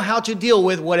to know how to deal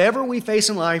with whatever we face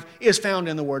in life is found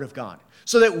in the word of God,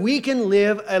 so that we can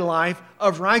live a life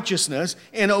of righteousness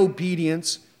and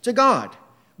obedience to God.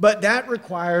 But that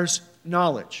requires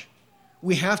knowledge.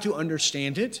 We have to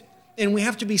understand it, and we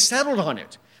have to be settled on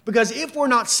it. Because if we're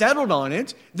not settled on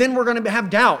it, then we're going to have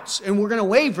doubts, and we're going to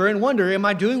waver and wonder, am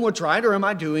I doing what's right or am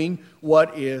I doing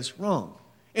what is wrong?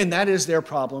 And that is their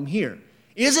problem here.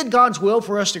 Is it God's will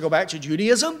for us to go back to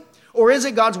Judaism, or is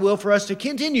it God's will for us to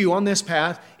continue on this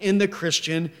path in the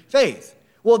Christian faith?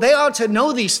 Well, they ought to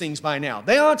know these things by now.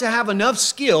 They ought to have enough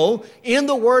skill in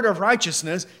the word of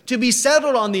righteousness to be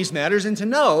settled on these matters and to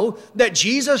know that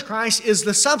Jesus Christ is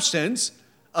the substance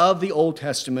of the Old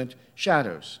Testament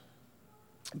shadows.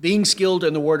 Being skilled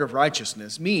in the word of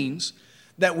righteousness means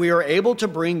that we are able to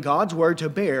bring God's word to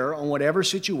bear on whatever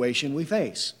situation we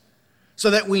face, so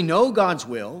that we know God's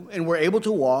will and we're able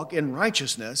to walk in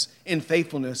righteousness and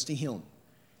faithfulness to Him.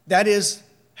 That is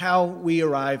how we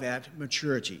arrive at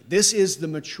maturity. This is the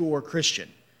mature Christian.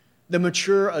 The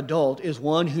mature adult is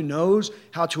one who knows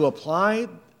how to apply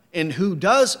and who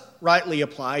does rightly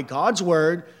apply God's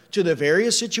word to the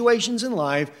various situations in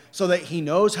life so that he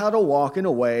knows how to walk in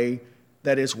a way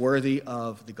that is worthy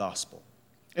of the gospel.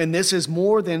 And this is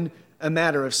more than a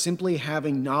matter of simply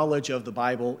having knowledge of the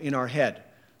Bible in our head,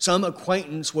 some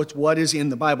acquaintance with what is in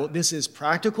the Bible. This is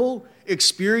practical,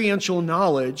 experiential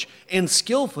knowledge and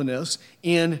skillfulness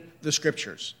in the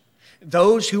Scriptures.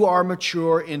 Those who are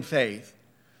mature in faith,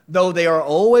 though they are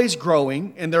always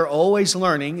growing and they're always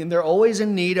learning and they're always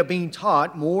in need of being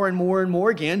taught more and more and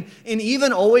more again, and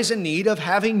even always in need of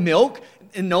having milk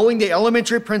and knowing the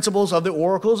elementary principles of the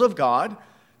oracles of God,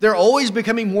 they're always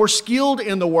becoming more skilled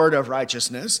in the word of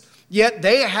righteousness, yet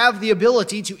they have the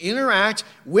ability to interact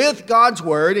with God's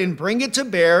word and bring it to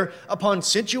bear upon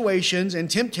situations and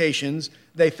temptations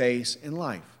they face in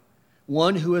life.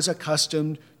 One who is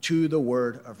accustomed to the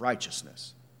word of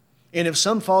righteousness. And if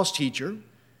some false teacher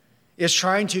is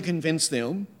trying to convince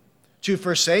them to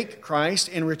forsake Christ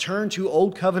and return to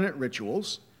old covenant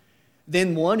rituals,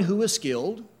 then one who is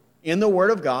skilled in the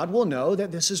word of God will know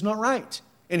that this is not right.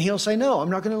 And he'll say, no, I'm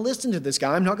not going to listen to this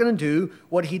guy. I'm not going to do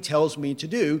what he tells me to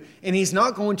do. And he's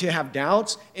not going to have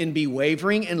doubts and be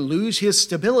wavering and lose his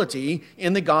stability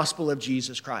in the gospel of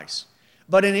Jesus Christ.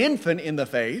 But an infant in the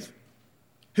faith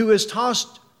who is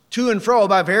tossed to and fro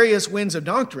by various winds of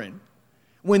doctrine,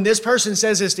 when this person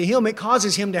says this to him, it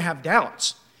causes him to have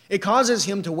doubts. It causes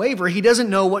him to waver. He doesn't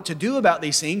know what to do about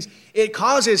these things. It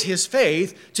causes his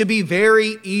faith to be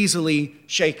very easily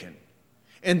shaken.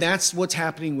 And that's what's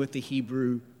happening with the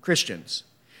Hebrew Christians.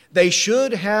 They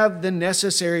should have the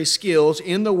necessary skills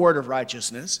in the word of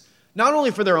righteousness, not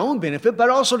only for their own benefit, but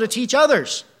also to teach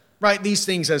others, right, these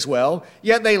things as well.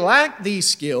 Yet they lack these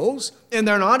skills, and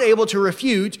they're not able to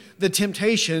refute the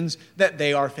temptations that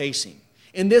they are facing.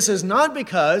 And this is not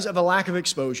because of a lack of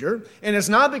exposure, and it's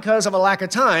not because of a lack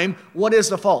of time. What is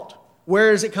the fault?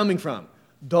 Where is it coming from?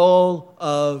 Dull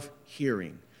of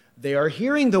hearing. They are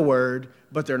hearing the word,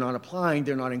 but they're not applying,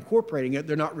 they're not incorporating it,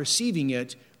 they're not receiving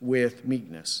it with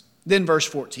meekness. Then verse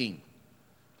 14,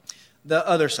 the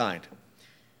other side.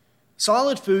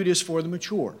 Solid food is for the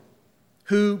mature,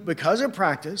 who, because of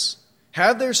practice,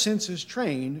 have their senses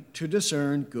trained to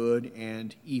discern good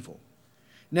and evil.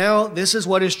 Now, this is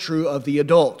what is true of the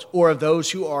adult, or of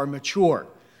those who are mature.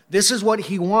 This is what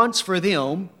he wants for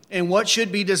them, and what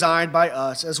should be desired by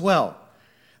us as well.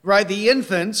 Right? The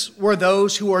infants were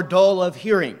those who are dull of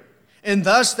hearing, and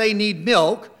thus they need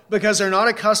milk because they're not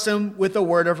accustomed with the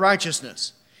word of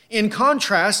righteousness. In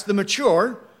contrast, the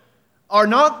mature are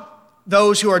not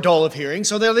those who are dull of hearing,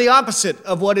 so they're the opposite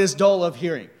of what is dull of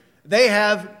hearing. They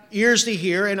have ears to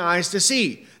hear and eyes to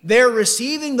see. They're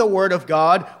receiving the word of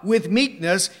God with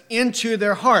meekness into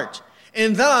their heart.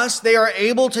 And thus they are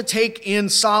able to take in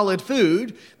solid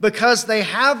food because they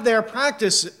have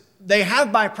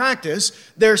by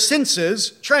practice their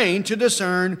senses trained to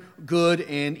discern good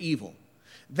and evil.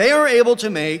 They are able to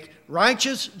make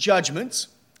righteous judgments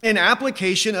and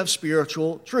application of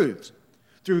spiritual truths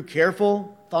through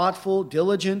careful, thoughtful,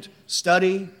 diligent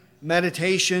study,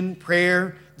 meditation,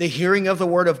 prayer, the hearing of the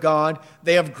word of God.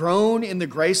 They have grown in the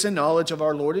grace and knowledge of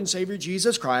our Lord and Savior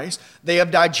Jesus Christ. They have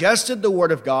digested the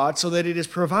word of God so that it is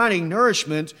providing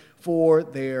nourishment for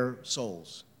their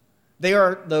souls. They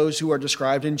are those who are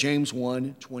described in James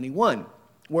 1:21,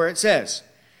 where it says,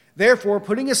 "Therefore,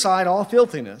 putting aside all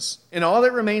filthiness and all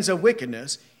that remains of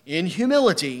wickedness, in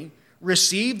humility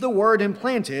receive the word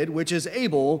implanted, which is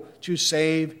able to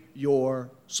save your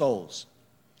souls."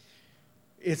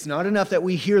 It's not enough that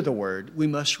we hear the word. We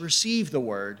must receive the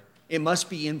word. It must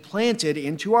be implanted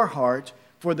into our heart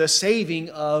for the saving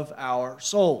of our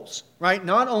souls, right?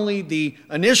 Not only the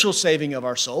initial saving of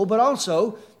our soul, but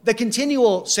also the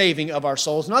continual saving of our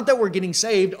souls. Not that we're getting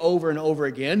saved over and over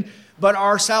again, but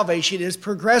our salvation is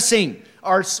progressing.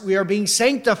 We are being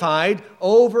sanctified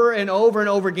over and over and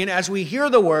over again as we hear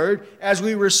the word, as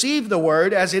we receive the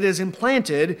word, as it is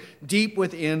implanted deep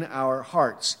within our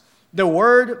hearts. The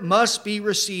word must be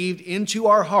received into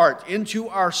our heart, into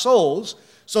our souls,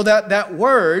 so that that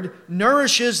word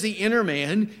nourishes the inner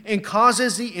man and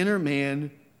causes the inner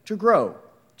man to grow,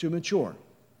 to mature.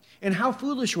 And how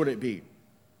foolish would it be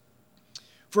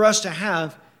for us to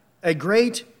have a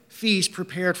great feast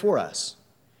prepared for us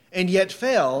and yet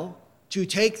fail to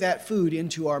take that food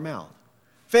into our mouth,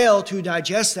 fail to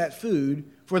digest that food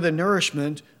for the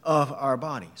nourishment of our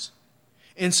bodies?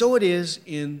 And so it is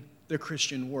in the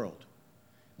Christian world.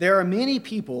 There are many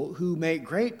people who make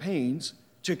great pains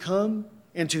to come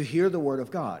and to hear the word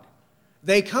of God.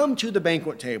 They come to the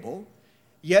banquet table,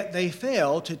 yet they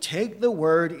fail to take the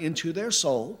word into their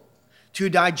soul, to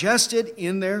digest it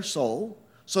in their soul,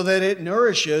 so that it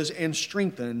nourishes and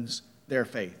strengthens their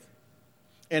faith.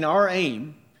 And our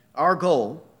aim, our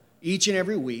goal, each and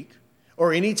every week,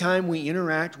 or any time we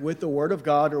interact with the Word of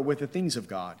God or with the things of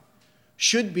God,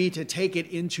 should be to take it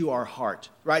into our heart,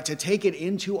 right? To take it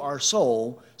into our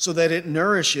soul so that it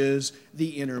nourishes the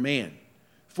inner man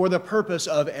for the purpose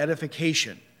of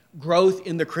edification, growth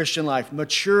in the Christian life,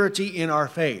 maturity in our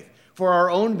faith, for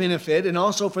our own benefit and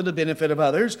also for the benefit of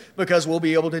others, because we'll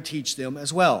be able to teach them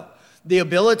as well. The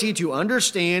ability to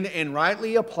understand and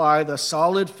rightly apply the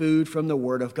solid food from the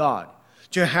Word of God,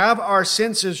 to have our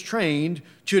senses trained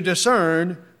to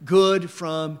discern good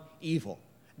from evil.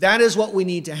 That is what we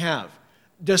need to have.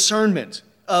 Discernment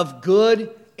of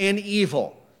good and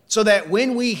evil, so that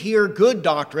when we hear good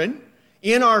doctrine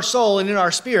in our soul and in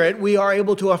our spirit, we are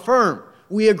able to affirm.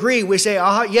 We agree. We say,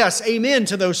 yes, amen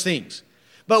to those things.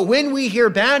 But when we hear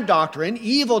bad doctrine,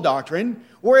 evil doctrine,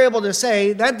 we're able to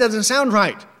say, that doesn't sound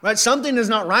right, right? Something is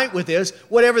not right with this,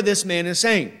 whatever this man is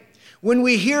saying. When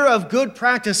we hear of good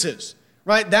practices,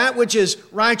 right, that which is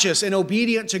righteous and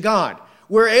obedient to God,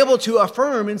 we're able to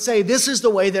affirm and say, this is the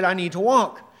way that I need to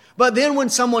walk. But then when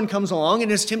someone comes along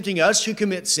and is tempting us to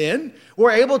commit sin,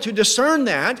 we're able to discern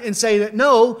that and say that,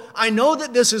 no, I know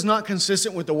that this is not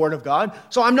consistent with the Word of God,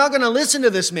 so I'm not going to listen to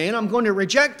this man. I'm going to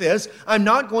reject this. I'm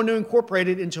not going to incorporate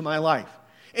it into my life.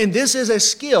 And this is a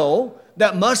skill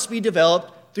that must be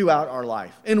developed throughout our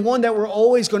life, and one that we're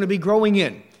always going to be growing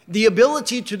in. The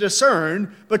ability to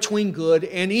discern between good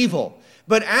and evil.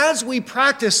 But as we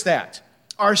practice that,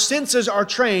 our senses are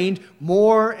trained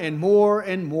more and more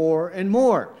and more and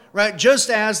more. Right? Just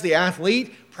as the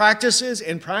athlete practices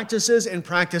and practices and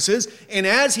practices, and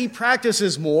as he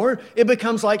practices more, it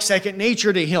becomes like second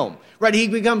nature to him. Right? He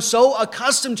becomes so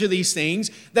accustomed to these things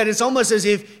that it's almost as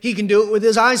if he can do it with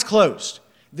his eyes closed.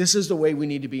 This is the way we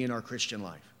need to be in our Christian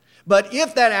life. But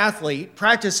if that athlete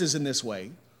practices in this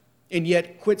way and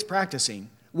yet quits practicing,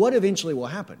 what eventually will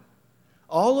happen?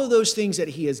 All of those things that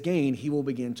he has gained, he will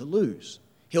begin to lose.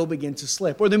 He'll begin to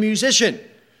slip. Or the musician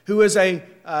who is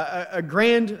a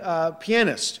grand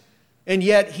pianist, and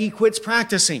yet he quits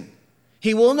practicing.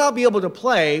 He will not be able to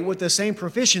play with the same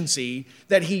proficiency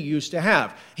that he used to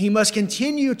have. He must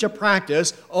continue to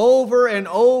practice over and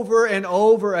over and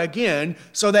over again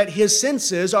so that his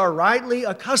senses are rightly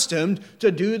accustomed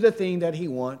to do the thing that he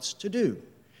wants to do.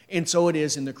 And so it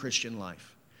is in the Christian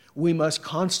life. We must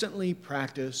constantly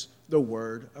practice the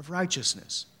word of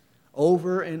righteousness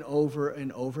over and over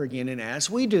and over again. And as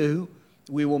we do,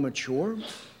 we will mature,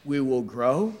 we will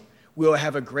grow, we will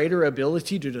have a greater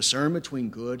ability to discern between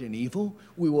good and evil,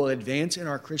 we will advance in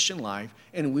our Christian life,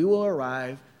 and we will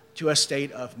arrive to a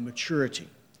state of maturity.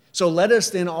 So let us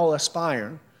then all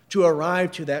aspire to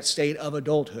arrive to that state of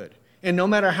adulthood. And no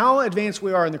matter how advanced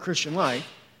we are in the Christian life,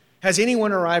 has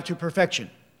anyone arrived to perfection?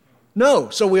 No.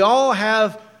 So we all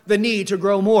have the need to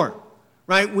grow more,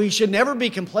 right? We should never be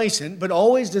complacent, but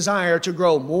always desire to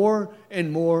grow more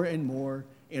and more and more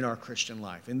in our Christian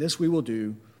life. And this we will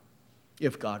do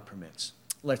if God permits.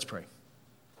 Let's pray.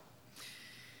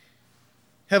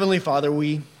 Heavenly Father,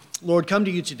 we, Lord, come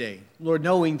to you today, Lord,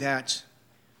 knowing that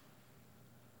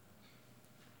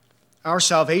our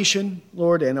salvation,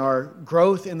 Lord, and our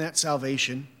growth in that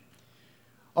salvation,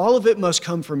 all of it must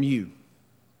come from you.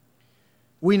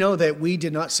 We know that we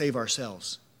did not save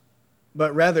ourselves,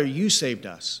 but rather you saved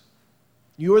us.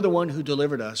 You are the one who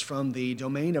delivered us from the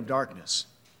domain of darkness,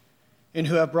 and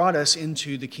who have brought us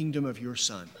into the kingdom of your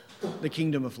Son, the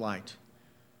kingdom of light.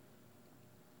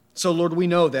 So, Lord, we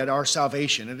know that our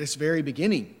salvation at its very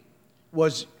beginning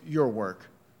was your work.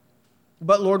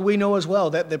 But, Lord, we know as well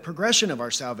that the progression of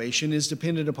our salvation is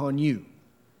dependent upon you.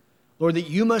 Lord, that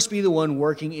you must be the one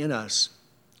working in us,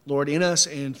 Lord, in us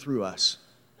and through us.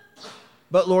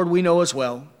 But, Lord, we know as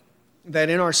well that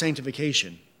in our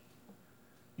sanctification,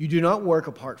 you do not work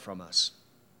apart from us.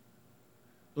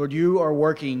 Lord, you are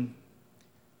working,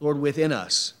 Lord, within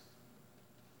us.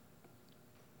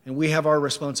 And we have our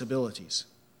responsibilities.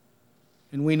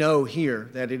 And we know here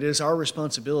that it is our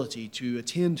responsibility to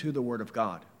attend to the Word of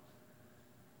God,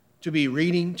 to be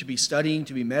reading, to be studying,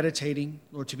 to be meditating,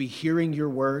 Lord, to be hearing your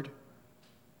word,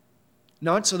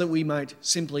 not so that we might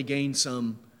simply gain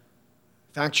some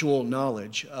factual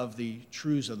knowledge of the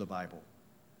truths of the Bible,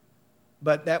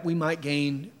 but that we might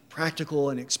gain practical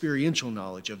and experiential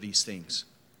knowledge of these things.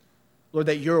 Lord,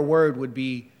 that your word would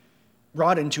be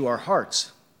brought into our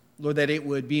hearts. Lord, that it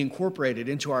would be incorporated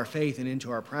into our faith and into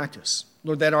our practice.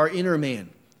 Lord, that our inner man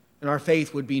and our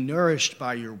faith would be nourished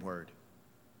by your word.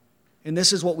 And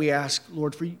this is what we ask,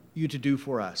 Lord, for you to do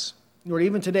for us. Lord,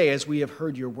 even today, as we have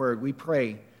heard your word, we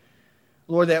pray,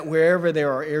 Lord, that wherever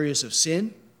there are areas of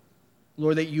sin,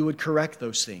 Lord, that you would correct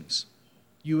those things.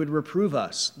 You would reprove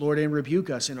us, Lord, and rebuke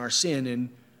us in our sin, and,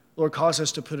 Lord, cause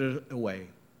us to put it away.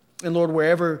 And Lord,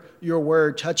 wherever your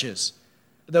word touches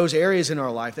those areas in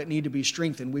our life that need to be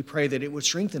strengthened, we pray that it would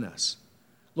strengthen us.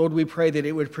 Lord, we pray that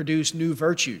it would produce new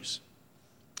virtues.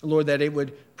 Lord, that it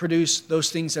would produce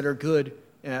those things that are good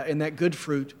and that good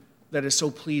fruit that is so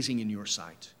pleasing in your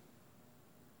sight.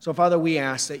 So, Father, we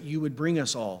ask that you would bring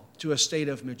us all to a state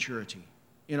of maturity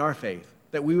in our faith,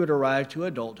 that we would arrive to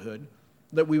adulthood,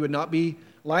 that we would not be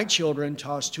like children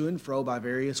tossed to and fro by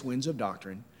various winds of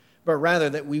doctrine, but rather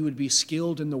that we would be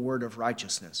skilled in the word of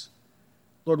righteousness.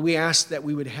 Lord, we ask that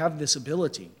we would have this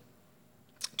ability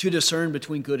to discern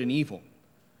between good and evil,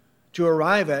 to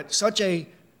arrive at such a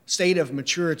state of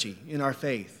maturity in our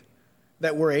faith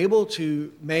that we're able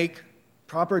to make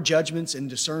proper judgments and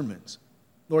discernments,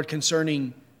 Lord,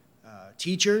 concerning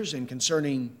teachers and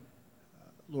concerning,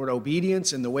 Lord,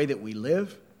 obedience in the way that we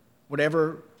live,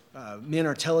 whatever men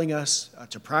are telling us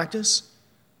to practice.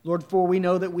 Lord, for we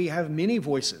know that we have many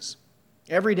voices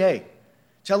every day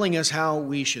telling us how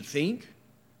we should think,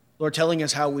 Lord, telling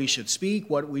us how we should speak,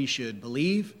 what we should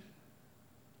believe,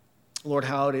 Lord,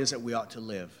 how it is that we ought to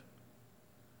live.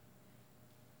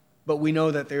 But we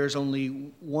know that there is only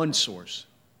one source,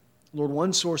 Lord,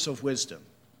 one source of wisdom,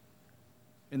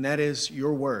 and that is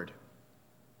your word.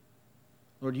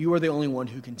 Lord, you are the only one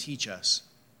who can teach us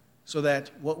so that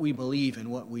what we believe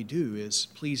and what we do is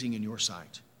pleasing in your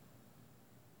sight.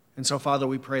 And so, Father,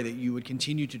 we pray that you would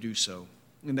continue to do so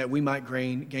and that we might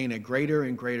gain a greater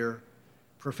and greater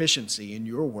proficiency in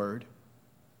your word,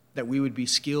 that we would be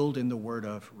skilled in the word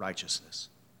of righteousness.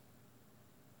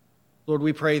 Lord,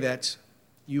 we pray that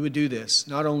you would do this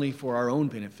not only for our own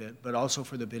benefit, but also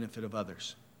for the benefit of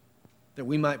others, that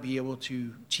we might be able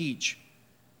to teach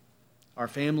our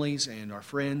families and our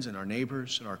friends and our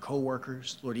neighbors and our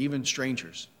co-workers, Lord, even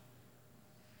strangers,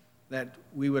 that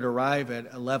we would arrive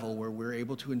at a level where we're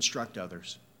able to instruct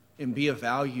others and be of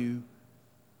value,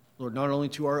 Lord, not only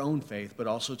to our own faith, but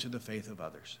also to the faith of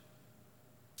others.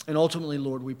 And ultimately,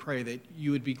 Lord, we pray that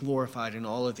you would be glorified in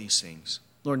all of these things,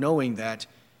 Lord, knowing that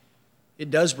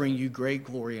it does bring you great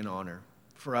glory and honor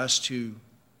for us to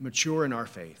mature in our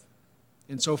faith.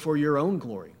 And so for your own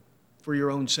glory, for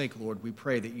your own sake, Lord, we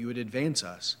pray that you would advance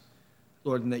us,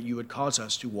 Lord, and that you would cause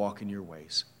us to walk in your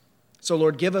ways. So,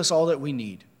 Lord, give us all that we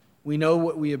need. We know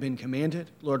what we have been commanded.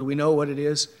 Lord, we know what it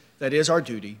is that is our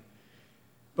duty.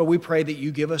 But we pray that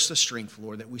you give us the strength,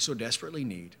 Lord, that we so desperately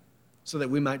need, so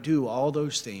that we might do all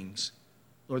those things,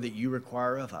 Lord, that you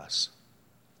require of us.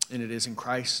 And it is in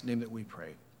Christ's name that we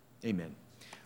pray. Amen.